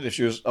lay on it,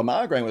 if a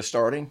migraine was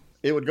starting,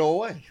 it would go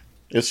away.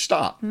 It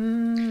stopped.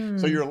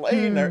 So you're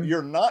laying there,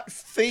 you're not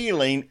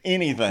feeling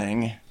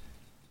anything,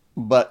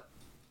 but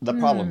the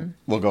problem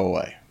will go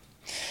away.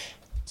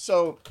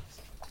 So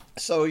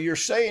you're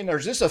saying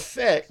there's this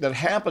effect that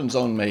happens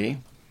on me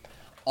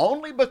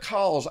only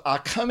because I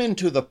come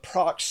into the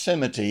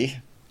proximity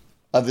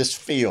of this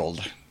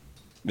field,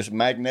 this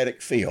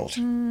magnetic field.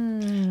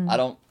 I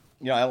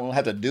I don't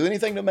have to do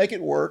anything to make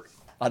it work.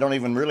 I don't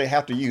even really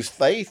have to use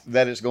faith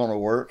that it's going to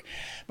work,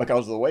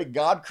 because the way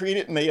God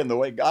created me and the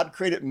way God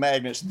created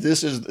magnets,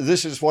 this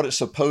is what it's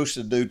supposed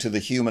to do to the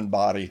human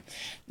body,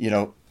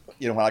 when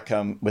I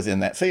come within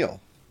that field.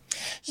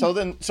 So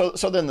then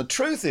the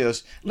truth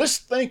is, let's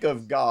think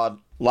of God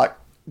like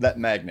that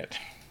magnet.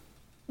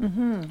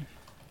 Mm-hmm.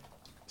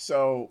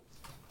 So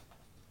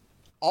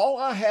all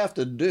I have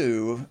to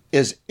do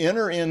is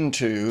enter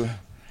into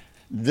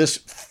this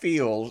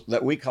field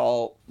that we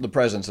call the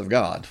presence of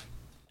God.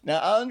 Now,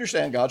 I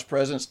understand God's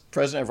presence,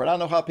 present everywhere. I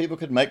know how people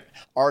could make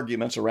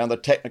arguments around the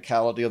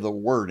technicality of the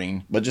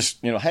wording, but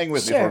just, hang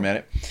with me for a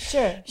minute.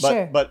 Sure.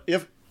 But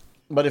if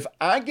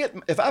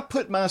I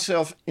put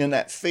myself in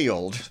that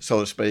field,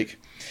 so to speak,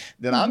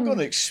 then I'm going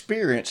to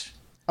experience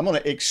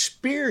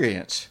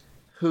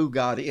who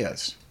God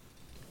is.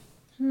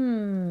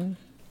 Now,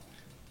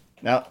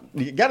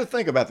 you got to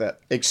think about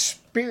that.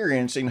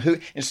 Experiencing who,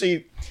 and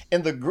see,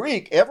 in the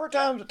Greek, every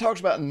time it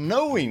talks about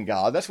knowing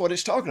God, that's what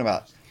it's talking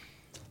about.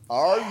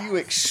 Are you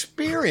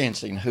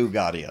experiencing who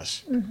God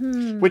is?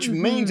 Which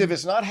means if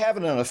it's not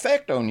having an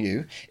effect on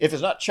you, if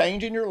it's not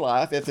changing your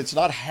life, if it's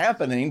not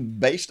happening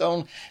based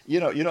on,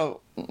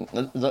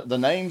 the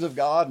names of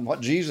God and what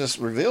Jesus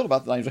revealed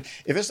about the names,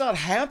 if it's not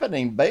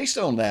happening based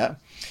on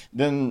that,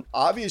 then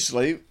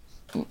obviously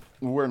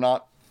we're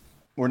not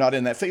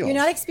in that field. You're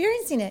not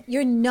experiencing it.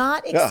 You're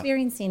not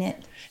experiencing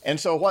it. And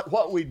so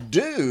what we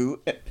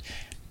do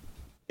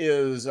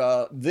is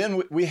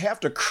then we have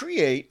to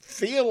create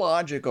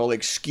theological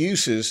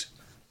excuses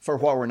for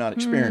why we're not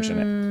experiencing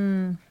it.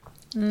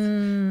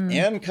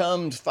 In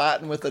comes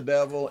fighting with the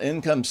devil.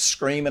 In comes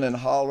screaming and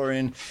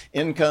hollering.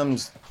 In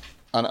comes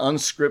an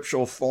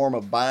unscriptural form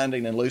of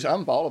binding and loosing.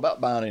 I'm all about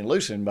binding and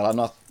loosing, but I'm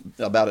not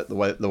about it the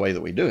way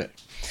that we do it.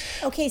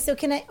 Okay, so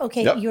can I?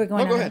 Okay, Yep. you were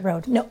going No, go on ahead. that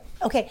road. No,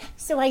 okay.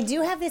 So I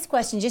do have this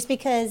question, just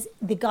because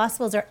the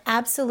Gospels are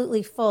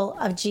absolutely full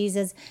of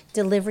Jesus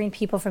delivering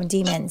people from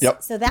demons.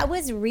 Yep. So that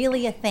was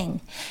really a thing,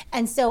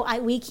 and so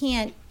we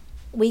can't.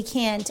 We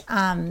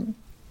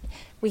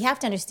have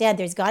to understand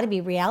there's got to be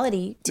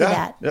reality to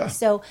that. Yeah.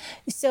 So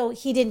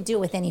he didn't do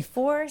it with any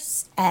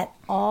force at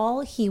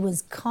all. He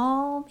was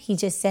calm. He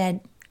just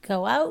said,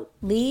 go out,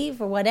 leave,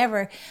 or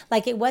whatever.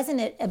 Like, it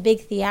wasn't a big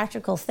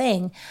theatrical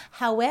thing.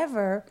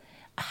 However,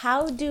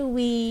 how do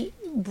we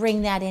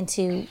bring that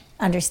into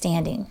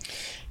understanding?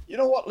 You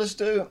know what? Let's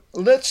do.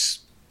 Let's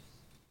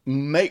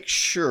make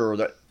sure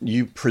that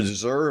you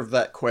preserve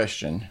that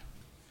question.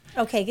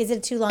 Okay, is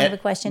it too long of a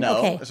question? No,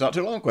 Okay. it's not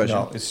too long a question.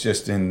 No, it's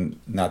just in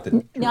not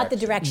the Not the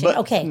direction. But,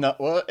 Okay.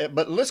 No,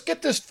 but let's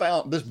get this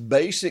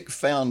basic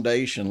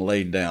foundation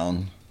laid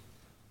down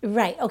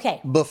Right.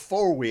 Okay.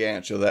 before we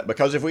answer that.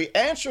 Because if we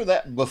answer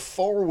that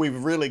before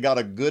we've really got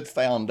a good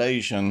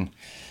foundation,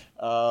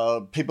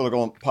 people are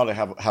going to probably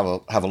have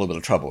a little bit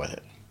of trouble with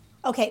it.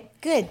 Okay.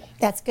 Good.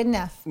 That's good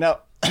enough.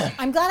 Now,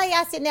 I'm glad I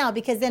asked it now,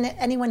 because then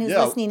anyone who's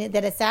listening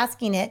that is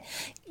asking it,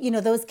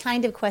 those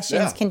kind of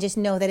questions can just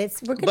know that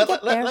we're going to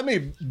get there. Let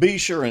me be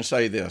sure and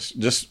say this,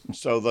 just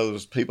so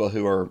those people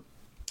who are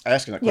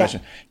asking that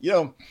question,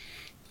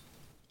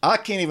 I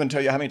can't even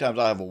tell you how many times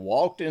I have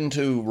walked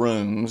into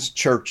rooms,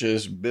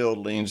 churches,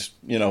 buildings,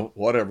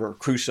 whatever,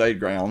 crusade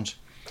grounds,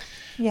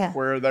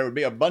 where there would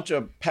be a bunch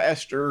of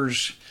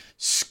pastors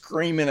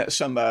screaming at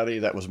somebody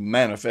that was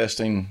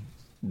manifesting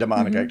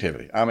demonic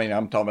activity. I mean,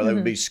 I'm talking about they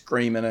would be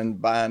screaming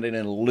and binding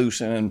and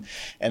loosing,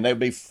 and they'd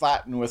be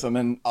fighting with them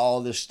and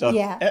all this stuff.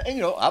 Yeah.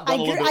 And, I've done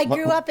a little bit.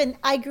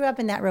 I grew up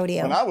in that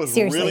rodeo. When I was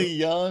really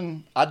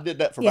young, I did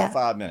that for about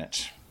 5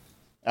 minutes.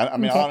 I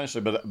mean,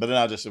 honestly, but then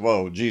I just said,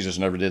 whoa, Jesus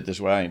never did it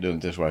this way. I ain't doing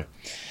it this way.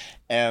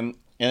 And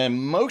in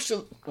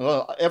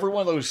every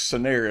one of those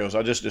scenarios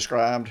I just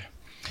described,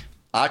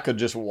 I could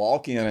just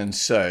walk in and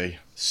say,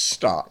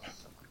 stop,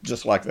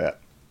 just like that.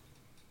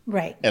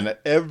 Right. And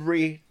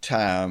every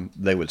time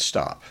they would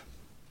stop,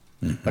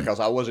 because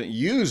I wasn't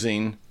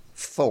using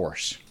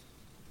force.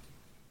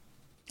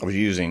 I was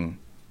using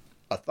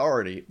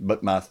authority,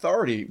 but my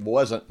authority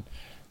wasn't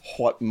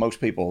what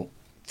most people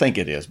think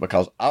it is,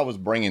 because I was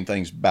bringing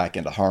things back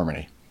into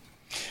harmony.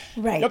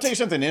 Right. I'll tell you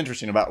something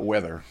interesting about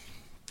weather.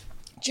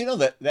 Do you know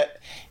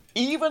that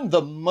even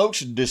the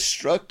most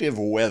destructive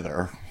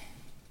weather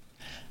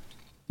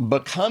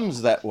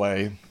becomes that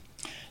way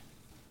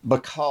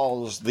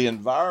because the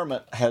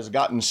environment has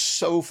gotten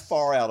so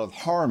far out of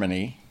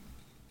harmony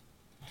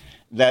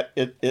that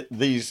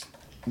these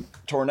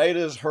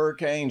tornadoes,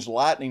 hurricanes,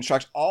 lightning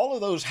strikes, all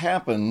of those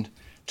happened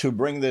to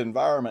bring the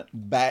environment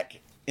back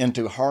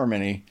into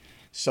harmony,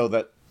 so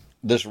that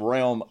this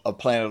realm of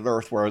planet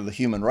Earth where the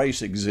human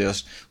race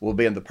exists will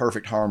be in the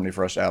perfect harmony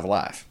for us to have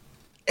life.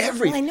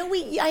 Well,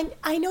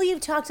 I know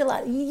you've talked a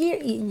lot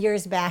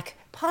years back,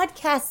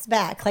 podcasts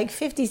back, like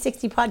 50,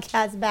 60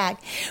 podcasts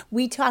back.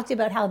 We talked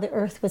about how the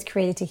earth was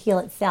created to heal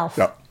itself.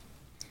 Yeah.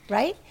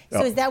 Right? Yeah.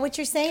 So is that what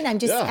you're saying? I'm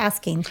just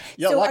asking.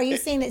 Yeah, so like are you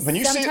saying that when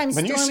you sometimes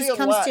see, when storms you see a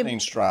comes lightning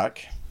to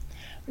strike,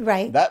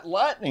 right? that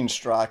lightning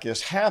strike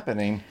is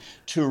happening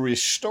to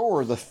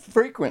restore the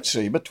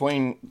frequency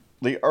between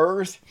the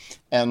earth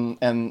and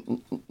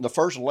the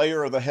first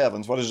layer of the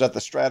heavens, what is that,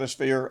 the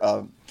stratosphere,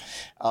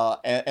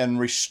 and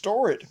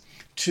restore it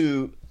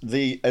to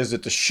is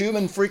it the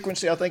Schumann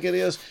frequency, I think it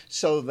is,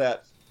 so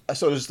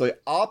it's the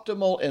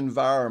optimal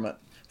environment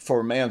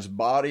for man's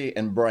body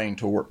and brain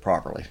to work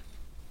properly.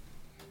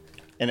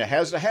 And it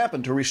has to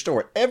happen to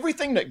restore it.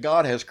 Everything that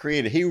God has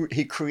created,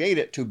 He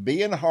created to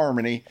be in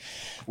harmony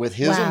with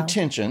His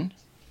intention,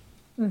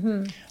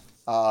 with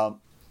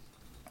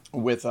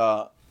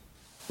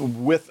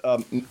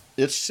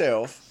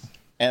itself,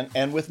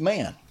 and with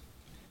man,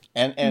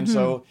 and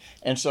so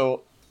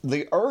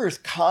the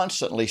earth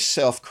constantly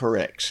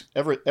self-corrects.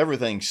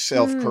 Everything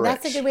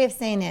self-corrects. That's a good way of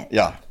saying it.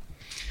 Yeah.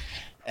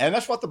 And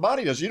that's what the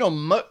body does.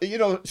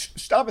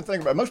 Stop and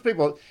think about it. Most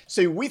people,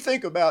 see, we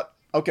think about,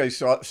 okay,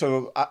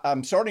 so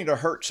I'm starting to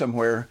hurt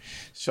somewhere,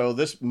 so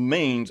this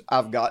means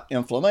I've got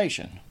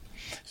inflammation.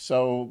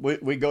 So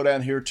we go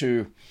down here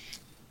to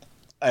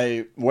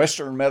a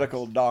Western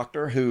medical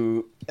doctor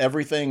who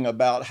everything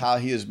about how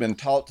he has been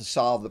taught to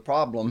solve the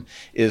problem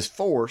is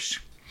force,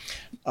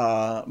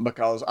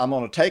 because I'm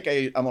going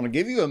to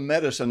give you a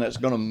medicine that's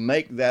going to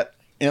make that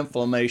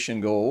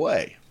inflammation go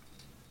away.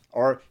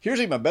 Or here's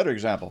even a better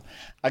example.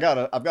 I've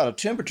got a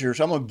temperature,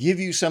 so I'm going to give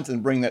you something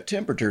to bring that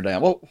temperature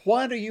down. Well,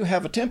 why do you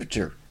have a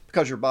temperature?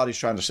 Because your body's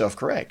trying to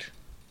self-correct.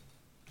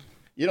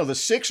 The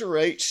 6 or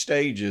 8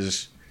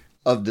 stages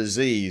of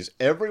disease,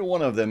 every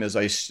one of them is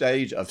a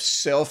stage of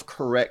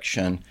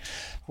self-correction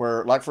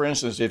where, like for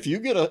instance, if you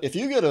get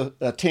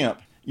a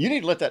temp, you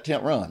need to let that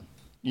temp run.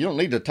 You don't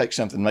need to take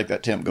something to make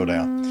that temp go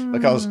down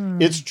because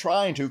it's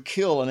trying to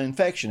kill an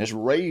infection. It's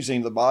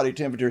raising the body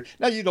temperature.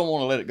 Now, you don't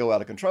want to let it go out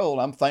of control.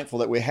 I'm thankful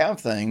that we have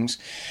things.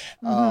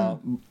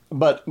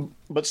 But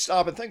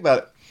stop and think about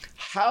it.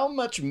 How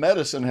much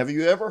medicine have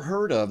you ever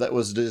heard of that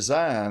was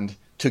designed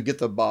to get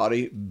the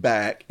body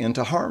back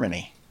into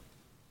harmony?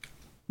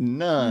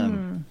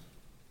 None.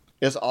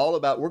 It's all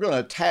about, we're going to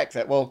attack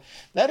that. Well,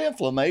 that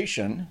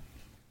inflammation,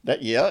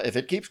 if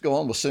it keeps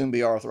going, will soon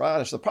be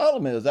arthritis. The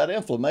problem is that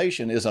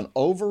inflammation is an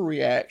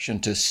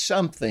overreaction to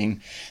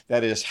something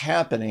that is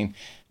happening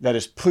that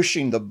is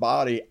pushing the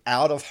body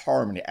out of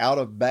harmony, out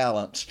of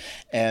balance.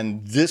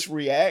 And this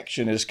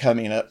reaction is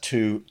coming up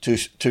to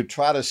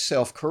try to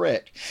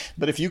self-correct.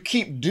 But if you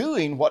keep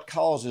doing what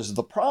causes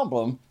the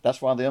problem,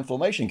 that's why the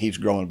inflammation keeps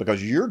growing,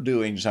 because you're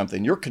doing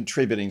something, you're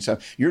contributing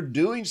something, you're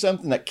doing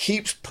something that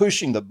keeps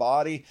pushing the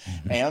body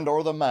and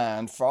or the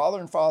mind farther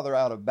and farther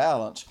out of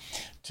balance,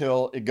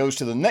 till it goes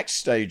to the next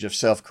stage of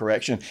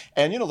self-correction.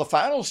 And the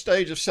final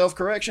stage of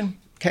self-correction,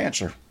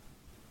 cancer.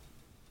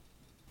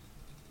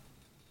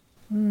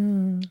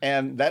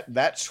 And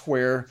that's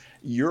where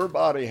your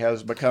body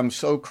has become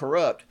so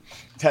corrupt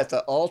that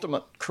the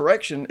ultimate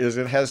correction is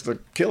it has to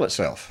kill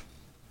itself.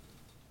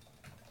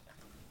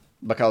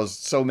 Because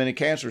so many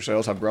cancer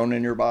cells have grown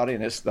in your body,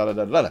 and it's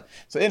da-da-da-da-da.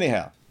 So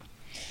anyhow.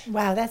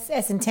 Wow, that's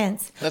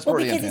intense. That's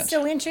pretty intense. Because it's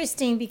so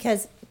interesting,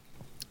 because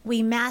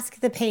we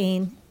mask the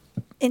pain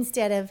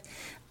instead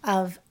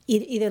of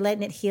either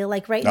letting it heal.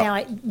 Like right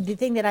now, the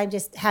thing that I'm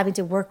just having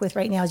to work with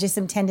right now is just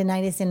some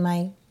tendonitis in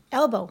my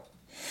elbow.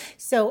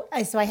 So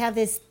I have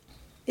this,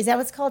 is that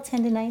what's called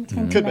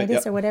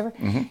tendonitis or whatever?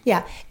 Mm-hmm.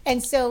 Yeah.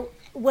 And so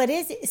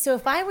so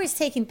if I was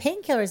taking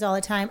painkillers all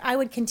the time, I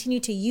would continue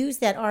to use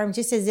that arm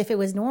just as if it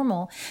was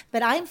normal.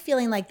 But I'm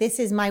feeling like this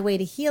is my way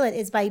to heal it,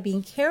 is by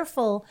being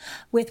careful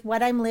with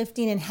what I'm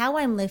lifting and how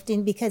I'm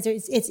lifting, because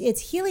it's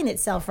healing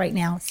itself right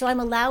now. So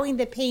I'm allowing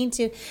the pain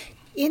to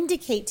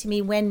indicate to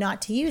me when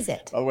not to use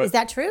it. Oh, is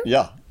that true?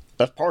 Yeah,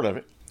 that's part of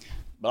it.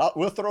 But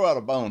we'll throw out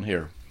a bone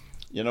here.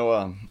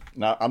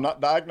 Now I'm not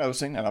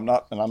diagnosing, and I'm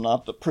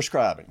not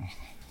prescribing.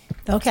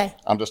 Okay.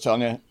 I'm just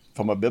telling you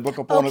from a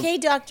biblical point of view. Okay,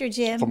 Dr.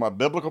 Jim. From a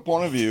biblical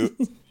point of view,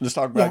 let's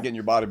talk about getting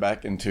your body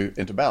back into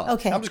balance.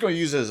 Okay. I'm just going to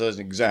use this as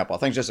an example. I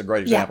think it's just a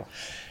great example.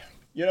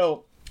 Yeah.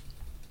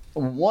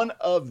 One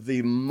of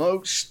the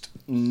most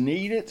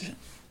needed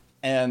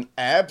and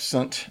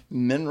absent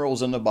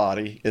minerals in the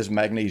body is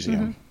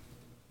magnesium.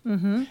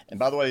 Mm-hmm. And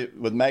by the way,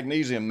 with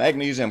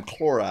magnesium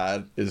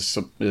chloride is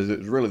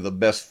really the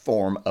best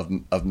form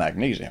of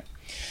magnesium.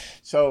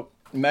 So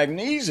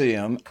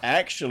magnesium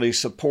actually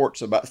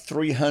supports about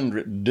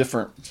 300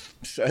 different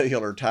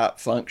cellular type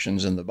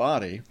functions in the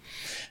body.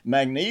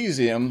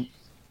 Magnesium,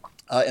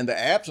 in the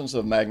absence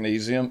of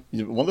magnesium,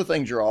 one of the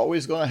things you're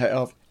always going to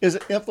have is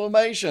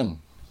inflammation.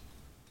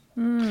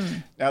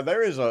 Now,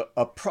 there is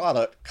a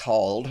product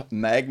called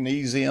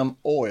magnesium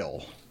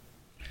oil.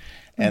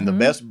 And the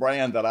best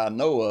brand that I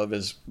know of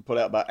is put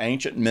out by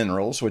Ancient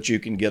Minerals, which you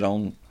can get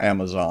on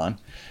Amazon.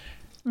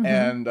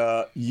 And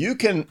you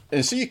can't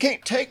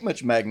take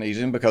much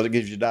magnesium because it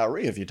gives you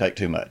diarrhea if you take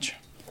too much.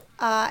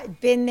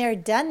 Been there,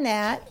 done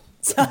that.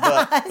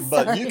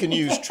 But you can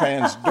use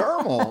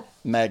transdermal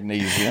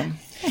magnesium,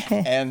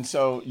 and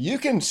so you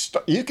can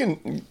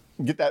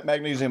get that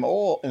magnesium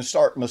oil and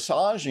start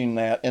massaging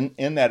that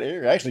in that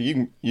area.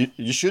 Actually,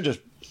 you should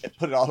just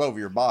put it all over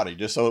your body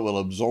just so it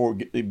will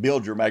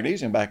build your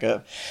magnesium back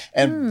up,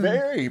 and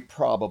very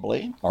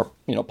probably, or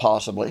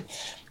possibly,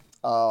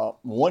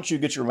 once you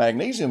get your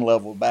magnesium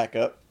level back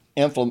up,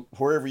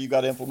 wherever you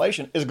got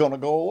inflammation is going to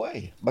go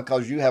away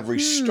because you have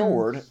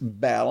restored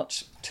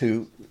balance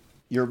to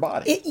your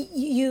body.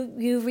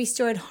 You've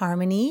restored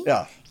harmony.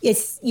 Yeah.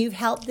 You've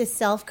helped the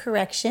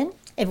self-correction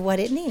of what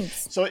it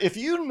needs. So if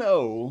you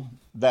know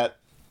that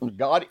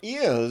God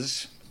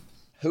is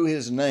who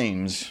his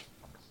names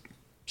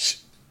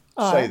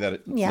say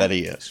that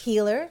he is.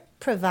 Healer,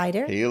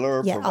 provider,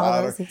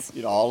 provider,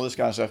 all this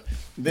kind of stuff,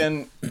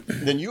 then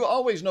you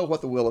always know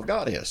what the will of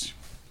God is.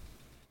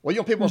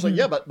 Well, people say,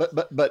 yeah,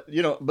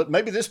 but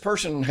maybe this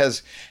person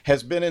has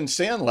been in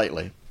sin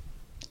lately.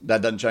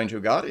 That doesn't change who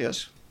God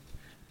is.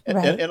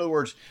 Right. In other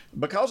words,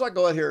 because I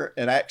go out here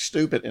and act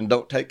stupid and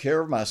don't take care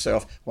of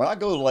myself, when I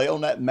go lay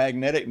on that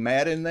magnetic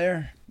mat in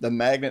there, the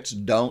magnets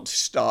don't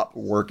stop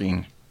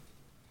working.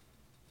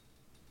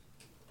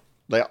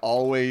 They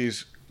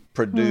always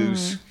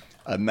produce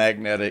a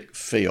magnetic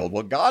field.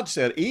 Well, God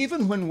said,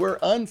 even when we're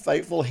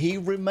unfaithful, he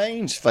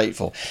remains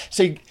faithful.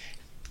 See,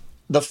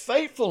 the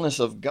faithfulness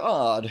of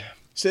God,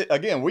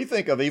 again, we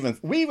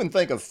even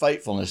think of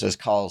faithfulness as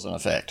cause and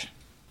effect.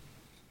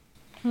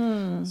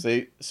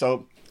 See,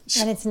 so...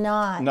 And it's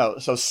not. No,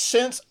 so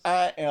since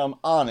I am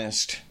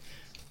honest,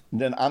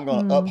 then I'm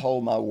going to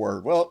uphold my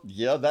word. Well,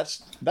 yeah,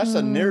 that's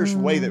the nearest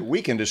way that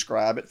we can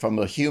describe it from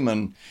the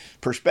human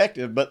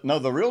perspective. But no,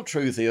 the real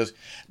truth is,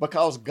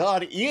 because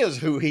God is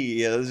who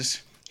he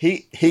is,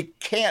 he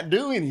can't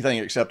do anything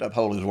except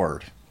uphold his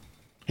word.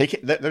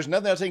 There's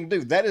nothing else he can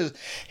do. That is,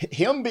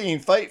 him being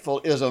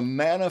faithful is a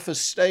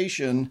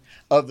manifestation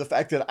of the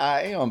fact that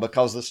I am,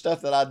 because the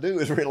stuff that I do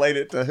is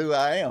related to who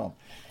I am.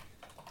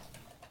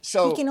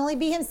 So he can only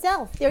be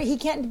himself. He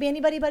can't be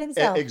anybody but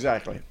himself.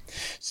 Exactly.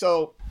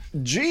 So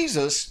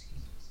Jesus,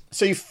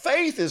 see,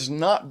 faith is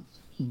not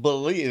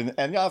believing,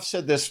 and I've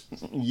said this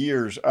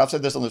years. I've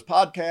said this on this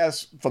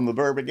podcast from the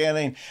very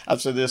beginning.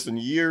 I've said this in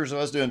years of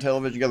us doing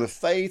television together.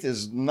 Faith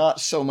is not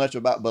so much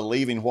about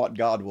believing what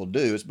God will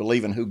do. It's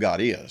believing who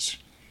God is.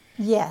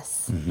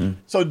 Yes. Mm-hmm.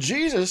 So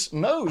Jesus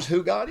knows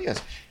who God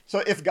is. So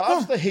if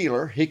God's the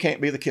healer, he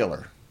can't be the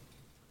killer.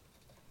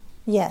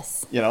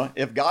 Yes.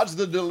 If God's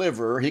the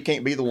deliverer, he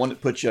can't be the one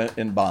that puts you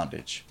in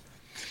bondage.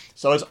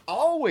 So it's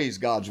always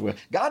God's will.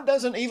 God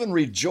doesn't even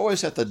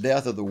rejoice at the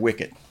death of the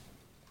wicked.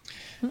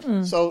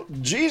 So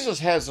Jesus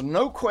has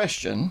no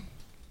question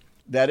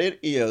that it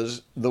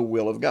is the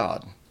will of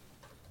God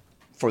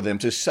for them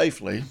to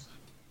safely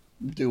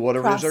do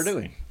whatever it is they're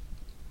doing.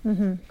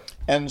 Mm-hmm.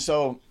 And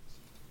so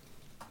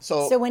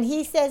when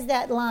he says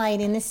that line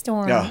in the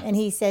storm, and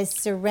he says,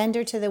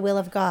 surrender to the will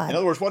of God. In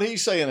other words, what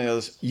he's saying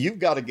is, you've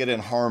got to get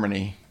in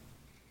harmony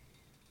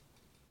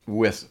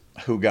with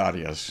who God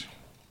is.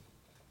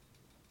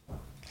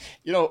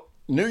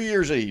 New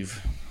Year's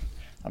Eve,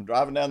 I'm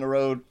driving down the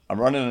road. I'm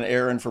running an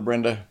errand for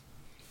Brenda.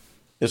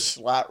 It's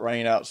slight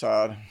rain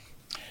outside.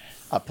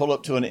 I pull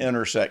up to an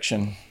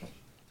intersection,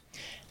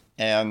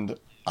 and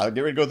I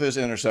get ready to go through this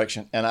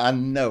intersection, and I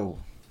know,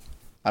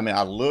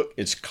 I look,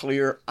 it's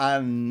clear. I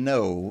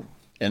know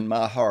in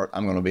my heart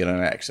I'm going to be in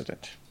an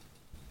accident.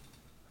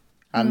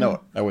 I know it.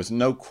 There was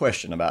no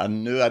question about it.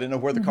 I didn't know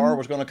where the car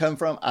was going to come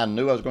from. I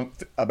knew I was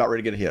about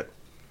ready to get hit.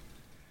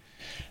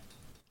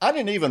 I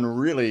didn't even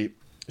really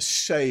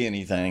say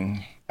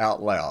anything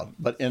out loud,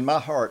 but in my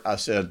heart I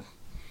said,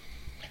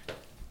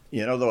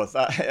 though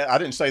I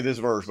didn't say this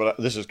verse, but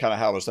this is kind of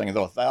how I was thinking,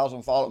 though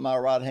 1,000 fall at my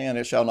right hand,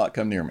 it shall not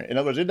come near me. In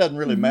other words, it doesn't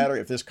really matter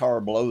if this car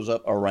blows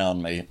up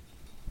around me.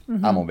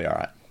 I'm going to be all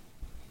right.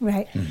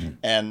 Right.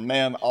 And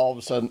man, all of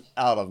a sudden,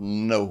 out of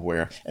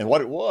nowhere. And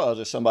what it was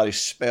is somebody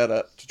sped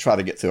up to try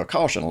to get through a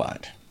caution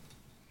light.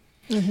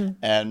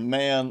 And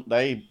man,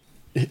 they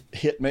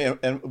hit me.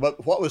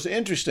 But what was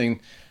interesting,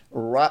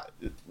 I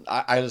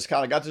just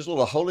kind of got this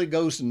little Holy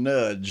Ghost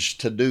nudge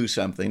to do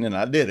something, and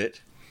I did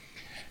it.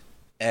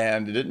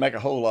 And it didn't make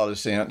a whole lot of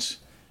sense.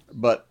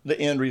 But the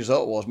end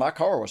result was my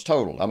car was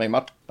totaled.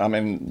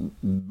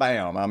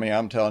 Bam.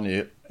 I'm telling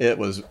you, it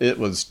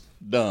was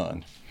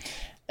done.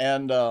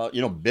 And,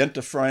 bent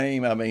the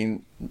frame.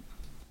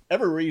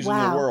 Every reason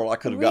in the world I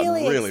could have gotten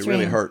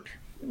really hurt.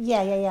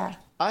 Yeah.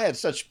 I had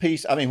such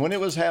peace. When it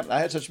was happening,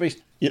 I had such peace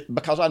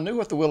because I knew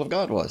what the will of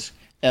God was.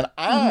 And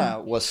I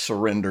was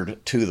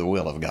surrendered to the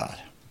will of God.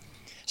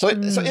 So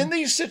in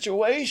these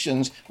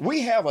situations,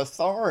 we have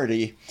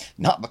authority,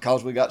 not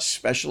because we got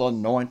special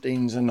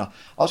anointings and all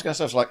this kind of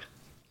stuff. It's like,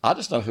 I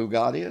just know who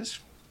God is.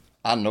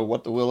 I know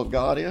what the will of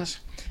God is.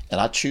 And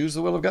I choose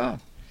the will of God.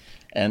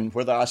 And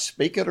whether I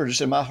speak it or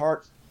just in my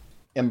heart,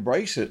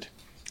 embrace it,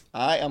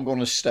 I am going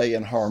to stay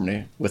in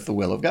harmony with the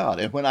will of God.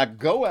 And when I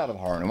go out of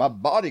harmony, my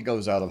body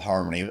goes out of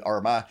harmony,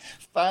 or my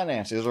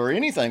finances or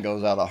anything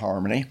goes out of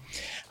harmony,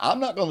 I'm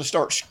not going to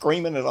start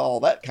screaming at all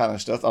that kind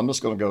of stuff. I'm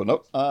just going to go,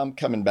 nope, I'm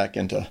coming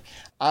into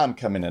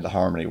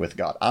harmony with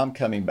God. I'm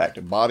coming back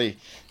to body.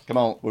 Come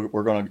on,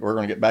 we're going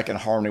to get back in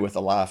harmony with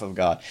the life of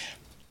God.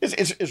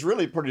 It's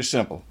really pretty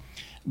simple.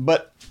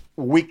 But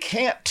we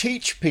can't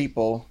teach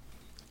people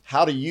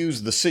how to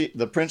use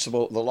the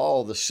principle, the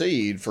law of the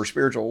seed for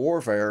spiritual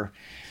warfare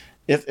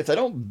if they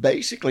don't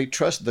basically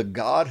trust the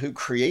God who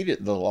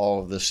created the law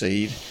of the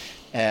seed,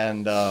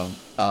 and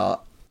if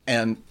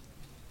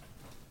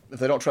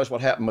they don't trust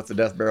what happened with the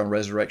death, burial, and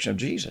resurrection of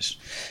Jesus.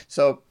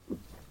 So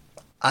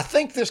I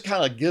think this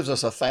kind of gives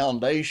us a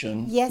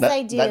foundation. Yes,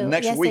 I do. That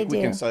next Yes, week I we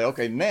do. can say,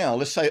 okay, now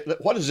let's say,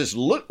 what does this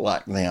look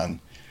like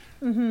then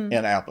in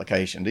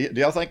application? Do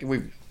y'all think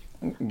we've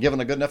given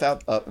a good enough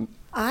out?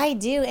 I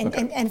do.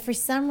 Okay. And for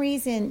some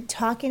reason,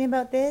 talking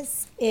about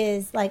this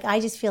is like, I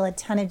just feel a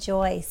ton of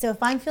joy. So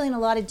if I'm feeling a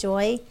lot of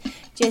joy,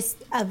 just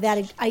of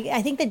that,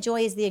 I think the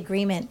joy is the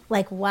agreement.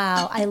 Like,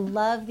 wow, I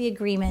love the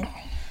agreement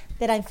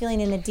that I'm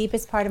feeling in the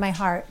deepest part of my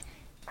heart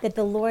that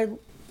the Lord,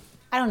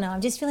 I don't know,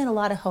 I'm just feeling a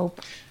lot of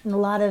hope and a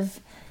lot of,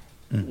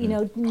 you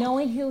know,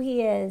 knowing who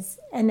he is,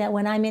 and that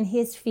when I'm in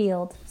his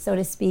field, so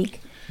to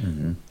speak,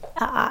 I'm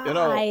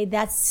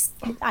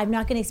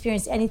not going to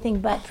experience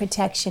anything but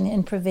protection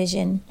and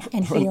provision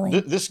and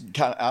healing. This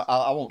kind of,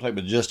 I won't take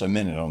but just a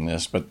minute on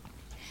this, but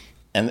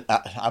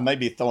I may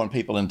be throwing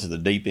people into the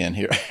deep end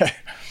here.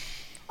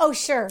 Oh,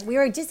 sure. We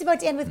were just about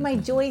to end with my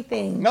joy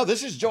thing. No,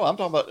 this is joy. I'm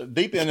talking about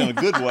deep end in a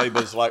good way,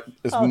 but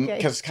Okay.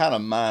 it's kind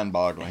of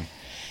mind-boggling.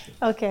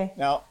 Okay.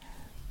 Now,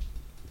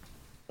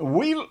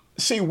 we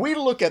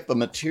look at the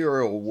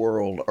material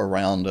world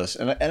around us,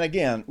 and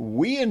again,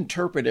 we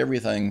interpret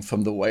everything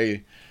from the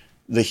way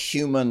the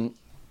human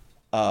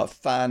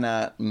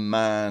finite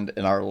mind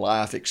and our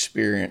life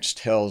experience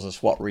tells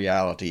us what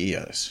reality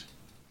is.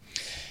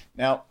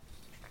 Now,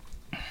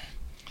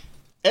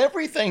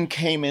 everything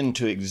came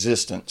into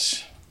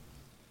existence,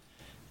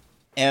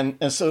 and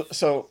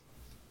so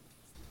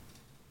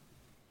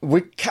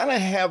we kind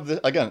of have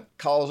the, again,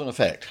 cause and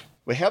effect.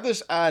 We have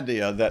this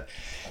idea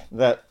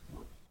that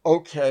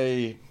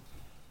okay,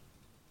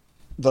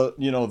 the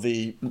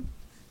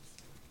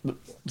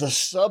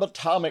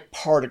subatomic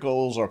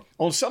particles, or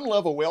on some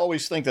level, we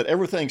always think that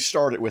everything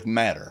started with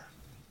matter.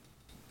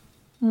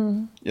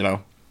 You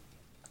know,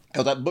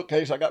 because that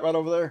bookcase I got right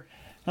over there,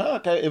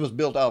 okay, it was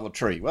built out of a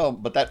tree. Well,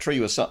 but that tree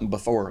was something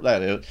before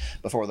that.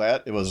 Before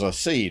that, it was a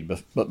seed.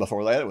 But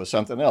before that, it was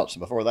something else.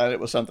 Before that, it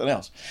was something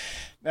else.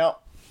 Now,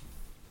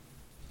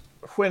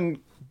 when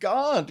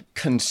God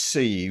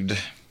conceived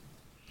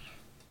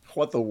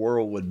what the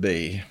world would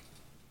be,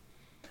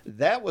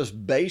 that was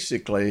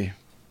basically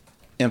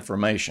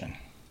information.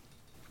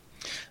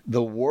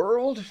 The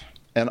world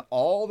and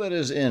all that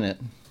is in it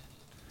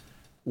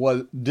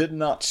did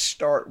not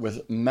start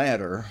with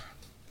matter,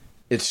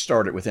 it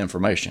started with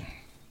information.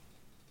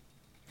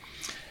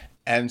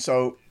 And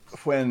so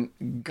when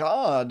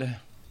God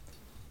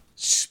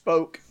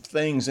spoke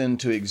things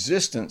into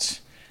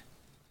existence,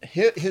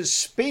 his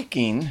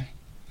speaking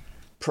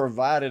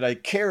provided a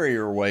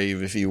carrier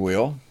wave, if you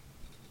will,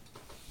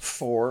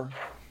 for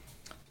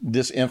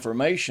this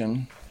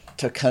information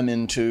to come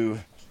into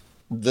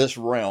this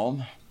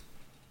realm,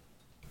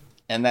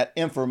 and that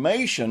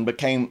information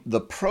became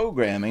the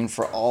programming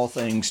for all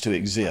things to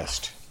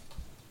exist.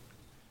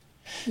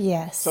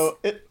 Yes. So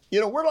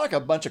we're like a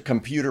bunch of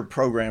computer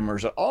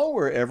programmers. All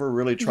we're ever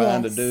really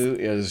trying to do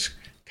is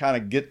kind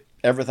of get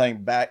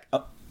everything back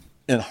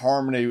in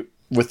harmony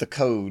with the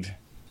code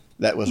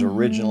that was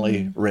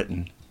originally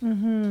written.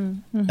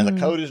 And the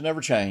code has never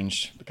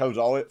changed. The code's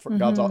always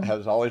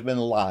has always been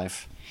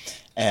life,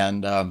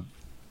 and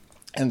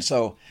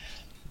so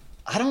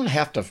I don't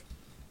have to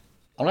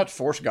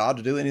force God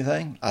to do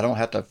anything. I don't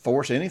have to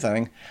force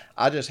anything.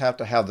 I just have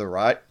to have the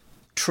right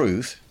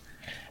truth,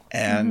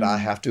 and I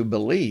have to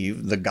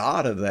believe the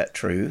God of that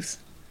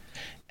truth,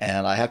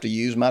 and I have to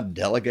use my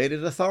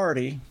delegated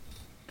authority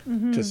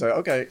to say,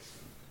 okay,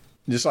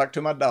 just like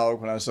to my dog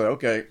when I say,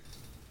 okay,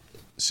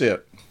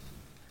 sit.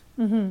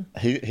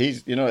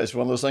 He's it's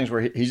one of those things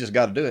where he's just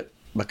got to do it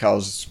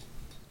because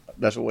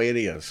that's the way it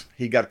is.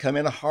 He got to come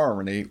into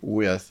harmony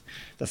with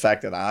the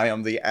fact that I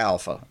am the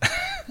alpha.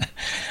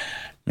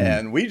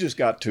 And we just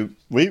got to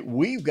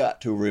we've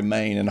got to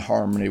remain in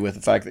harmony with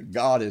the fact that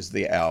God is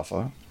the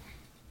alpha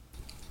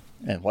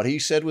and what he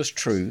said was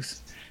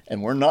truth,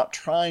 and we're not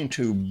trying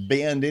to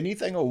bend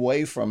anything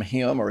away from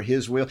him or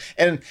his will.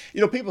 And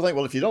people think,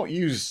 well, if you don't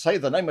say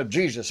the name of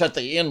Jesus at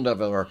the end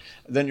of it,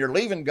 then you're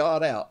leaving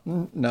God out.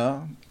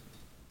 No,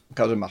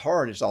 because in my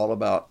heart it's all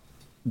about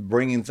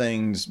bringing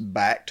things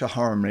back to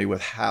harmony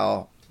with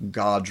how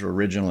God's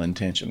original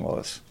intention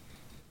was.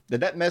 Did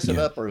that mess it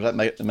up, or does that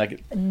make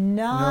it?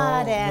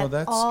 Not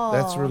at all.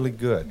 That's really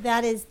good.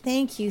 That is,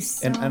 thank you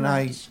so much. And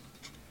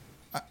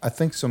I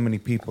think so many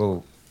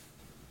people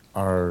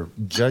are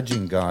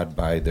judging God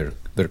by their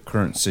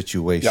current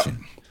situation.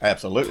 Yep,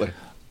 absolutely.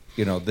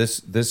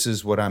 This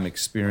is what I'm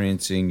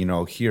experiencing,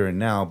 here and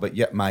now, but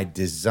yet my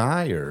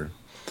desire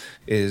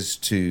is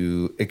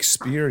to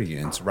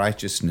experience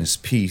righteousness,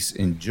 peace,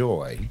 and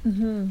joy.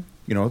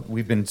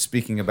 We've been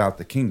speaking about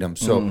the kingdom.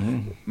 So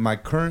my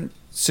current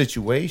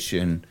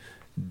situation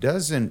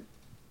doesn't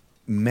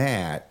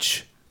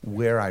match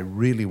where I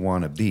really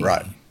want to be.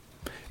 Right.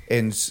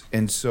 And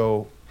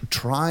so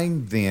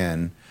trying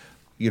then,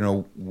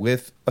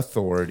 with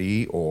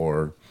authority,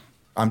 or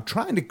I'm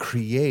trying to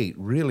create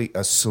really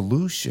a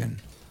solution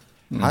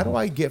How do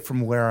I get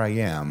from where I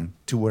am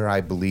to where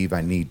I believe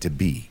I need to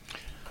be?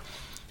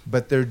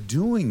 But they're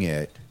doing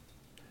it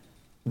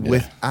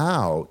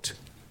without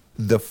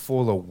the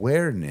full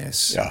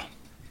awareness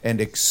and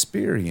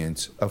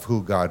experience of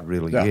who God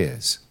really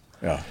is.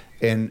 Yeah.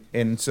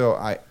 And so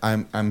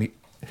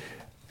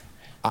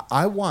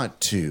I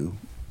want to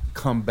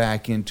come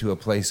back into a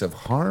place of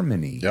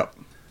harmony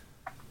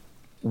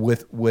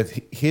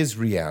with his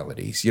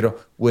realities,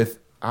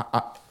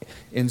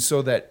 and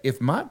so that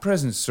if my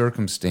present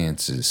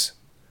circumstances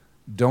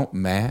don't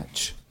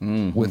match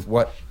with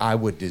what I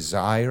would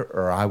desire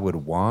or I would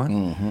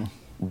want,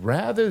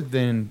 rather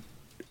than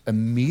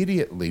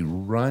immediately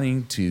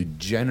running to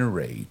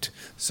generate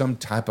some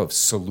type of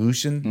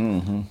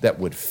solution that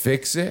would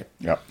fix it,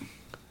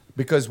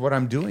 because what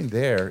I'm doing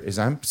there is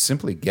I'm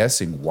simply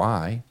guessing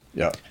why.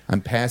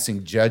 I'm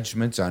passing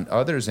judgments on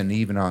others and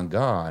even on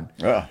God,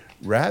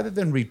 rather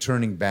than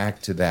returning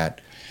back to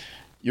that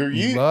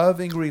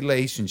loving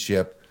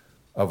relationship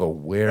of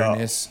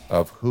awareness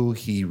of who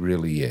he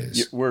really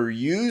is. We're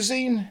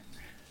using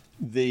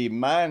the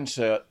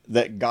mindset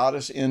that got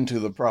us into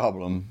the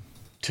problem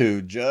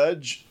to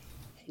judge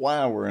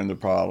why we're in the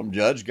problem,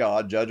 judge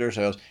God, judge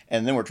ourselves,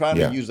 and then we're trying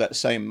to use that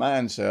same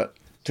mindset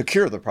to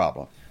cure the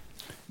problem.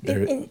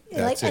 And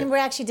we're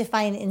actually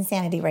defining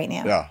insanity right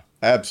now. Yeah,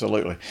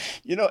 absolutely.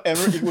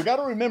 And we got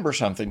to remember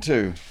something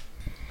too.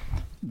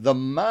 The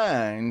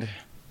mind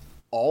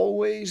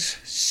always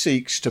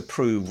seeks to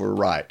prove we're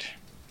right.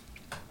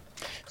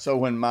 So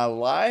when my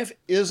life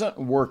isn't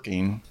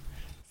working,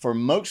 for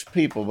most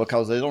people,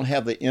 because they don't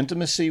have the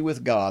intimacy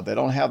with God, they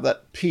don't have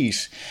that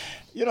peace.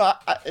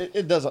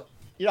 It doesn't.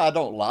 I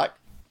don't like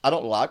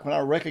when I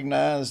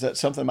recognize that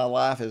something in my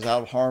life is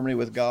out of harmony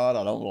with God.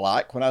 I don't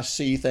like when I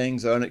see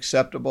things that are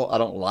unacceptable. I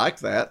don't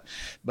like that,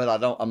 but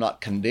I'm not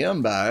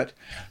condemned by it.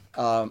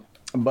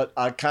 But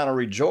I kind of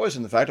rejoice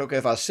in the fact, okay,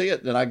 if I see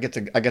it, then I get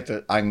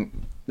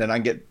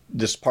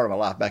this part of my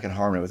life back in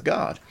harmony with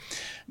God.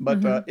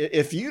 But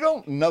if you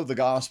don't know the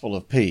gospel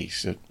of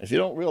peace, if you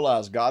don't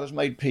realize God has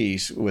made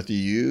peace with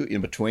you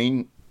in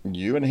between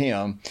you and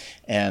Him,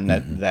 and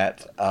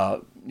that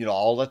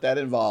all that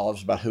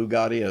involves about who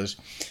God is,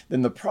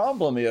 then the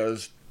problem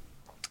is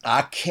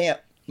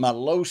my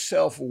low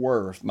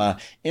self-worth, my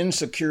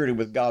insecurity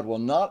with God will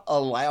not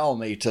allow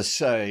me to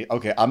say,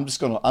 okay, I'm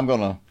going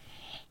to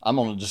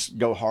just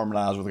go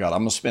harmonize with God. I'm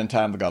going to spend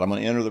time with God. I'm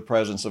going to enter the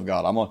presence of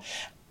God.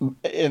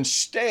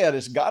 Instead,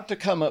 it's got to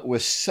come up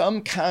with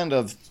some kind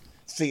of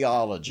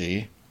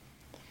theology.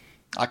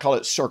 I call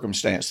it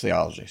circumstance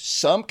theology.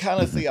 Some kind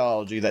of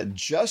theology that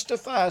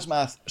justifies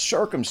my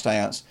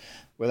circumstance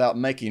without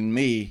making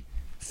me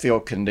feel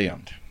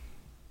condemned.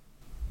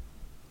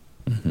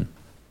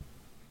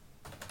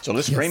 So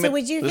let's scream it.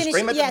 Let's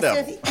scream at the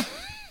devil.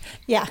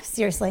 Yeah,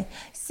 seriously.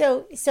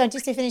 So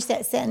just to finish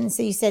that sentence,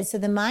 so you said, so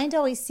the mind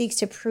always seeks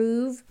to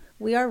prove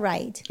we are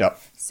right. Yep.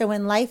 So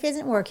when life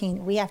isn't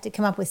working, we have to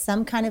come up with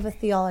some kind of a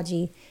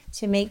theology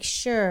to make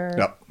sure.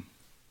 Yep.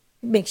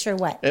 Make sure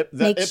what? It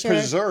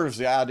preserves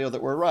the idea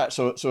that we're right.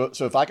 So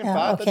if I can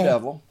fight the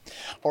devil,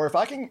 or if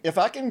I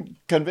can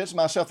convince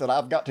myself that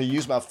I've got to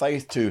use my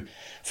faith to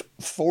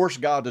force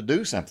God to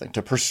do something,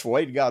 to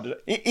persuade God to do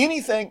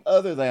anything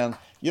other than,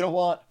 you know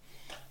what,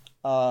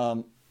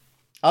 I'm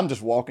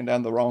just walking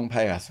down the wrong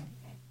path.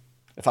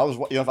 If I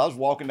was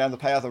walking down the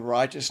path of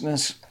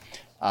righteousness,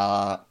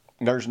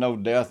 there's no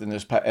death in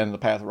the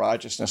path of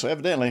righteousness. So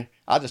evidently,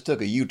 I just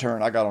took a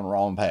U-turn. I got on the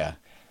wrong path.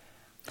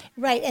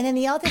 Right. And then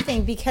the other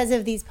thing, because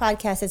of these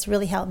podcasts, that's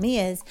really helped me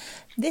is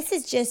this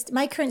is just,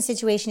 my current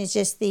situation is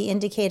just the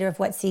indicator of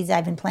what seeds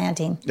I've been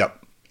planting.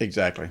 Yep,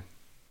 exactly.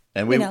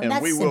 And we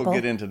will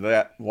get into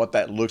that, what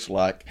that looks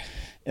like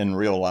in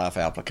real life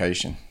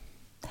application.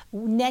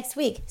 Next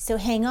week. So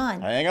hang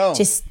on. Hang on.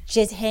 Just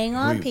hang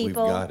on,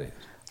 people. We've got it.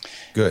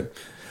 Good.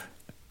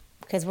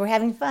 Because we're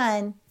having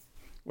fun.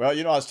 Well,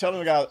 I was telling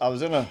the guy, I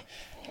was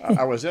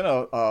in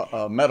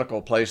a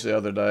medical place the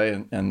other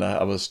day, and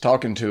I was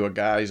talking to a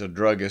guy. He's a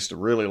druggist, a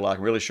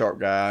really sharp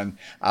guy, and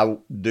I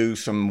do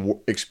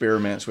some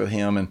experiments with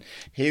him. And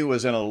he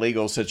was in a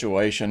legal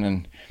situation,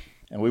 and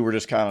we were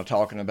just kind of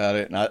talking about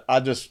it. And I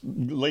just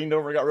leaned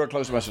over and got real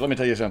close to him. I said, "Let me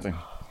tell you something."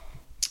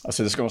 I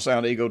said, "It's going to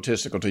sound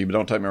egotistical to you, but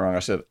don't take me wrong." I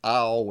said, "I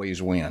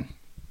always win.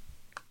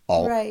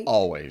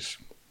 Always."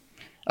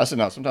 I said,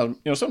 "No,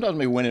 sometimes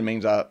me winning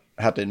means I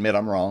have to admit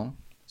I'm wrong.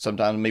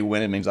 Sometimes me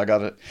winning means I've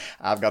got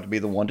to be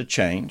the one to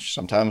change.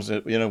 Sometimes,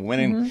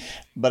 winning,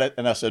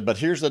 and I said, but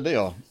here's the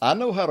deal. I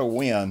know how to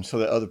win so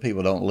that other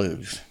people don't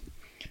lose."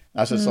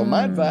 I said, so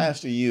my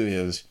advice to you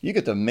is you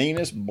get the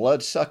meanest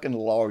blood-sucking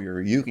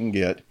lawyer you can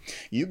get.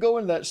 You go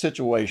into that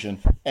situation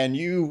and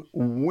you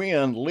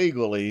win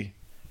legally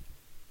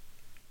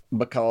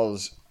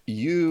because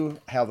you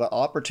have the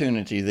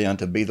opportunity then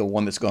to be the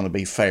one that's going to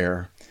be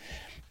fair.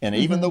 And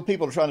even though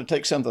people are trying to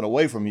take something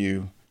away from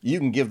you, you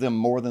can give them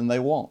more than they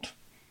want.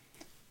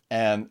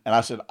 And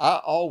I said, I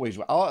always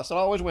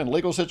win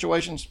legal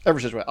situations,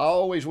 every situation. I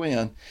always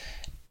win.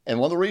 And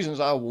one of the reasons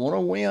I want to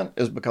win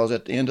is because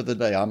at the end of the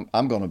day,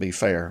 I'm going to be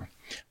fair.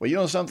 Well, you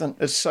know something?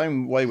 It's the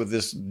same way with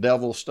this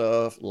devil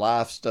stuff,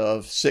 life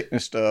stuff,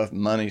 sickness stuff,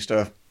 money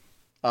stuff.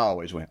 I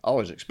always win. I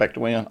always expect to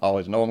win. I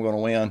always know I'm going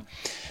to win.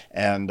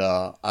 And,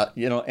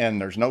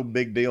 and there's no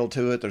big deal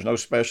to it. There's no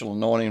special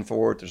anointing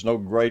for it. There's no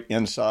great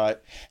insight.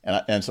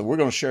 And so we're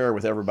going to share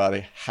with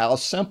everybody how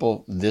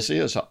simple this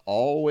is to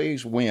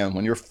always win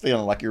when you're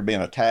feeling like you're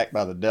being attacked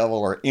by the devil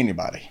or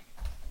anybody.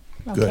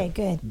 Okay,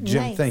 good.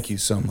 Jim, Nice. thank you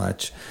so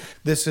much.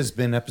 This has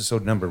been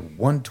episode number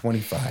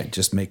 125.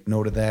 Just make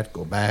note of that.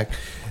 Go back,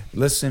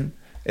 listen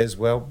as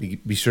well.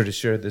 Be sure to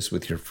share this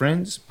with your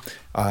friends.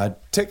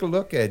 Take a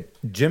look at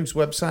Jim's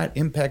website,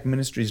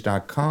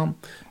 impactministries.com.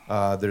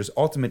 There's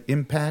Ultimate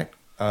Impact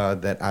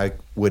that I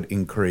would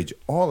encourage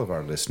all of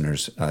our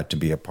listeners to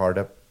be a part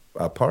of.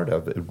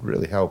 It would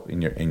really help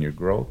in your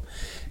growth.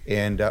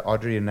 And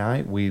Audrey and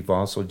I, we've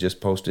also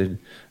just posted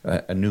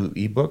a new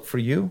ebook for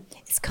you.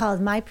 It's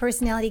called My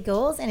Personality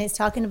Goals, and it's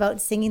talking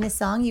about singing the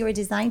song you were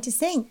designed to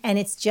sing, and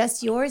it's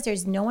just yours.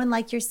 There's no one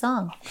like your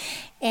song.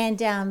 And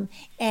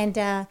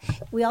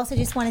we also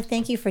just want to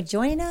thank you for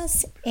joining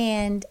us,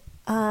 and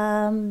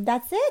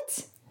that's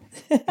it.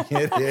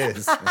 It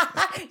is.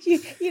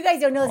 You guys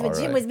don't know this, but All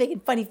Jim right. was making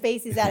funny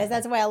faces at us.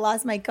 That's why I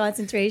lost my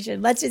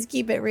concentration. Let's just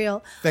keep it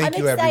real. Thank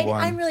you, excited.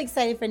 everyone. I'm really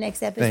excited for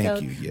next episode.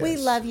 Thank you, yes. We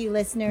love you,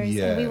 listeners,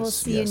 and we will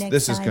see you next time.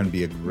 This is going to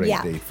be a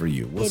great day for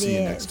you. We'll It see you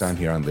is. next time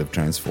here on Live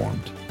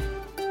Transformed.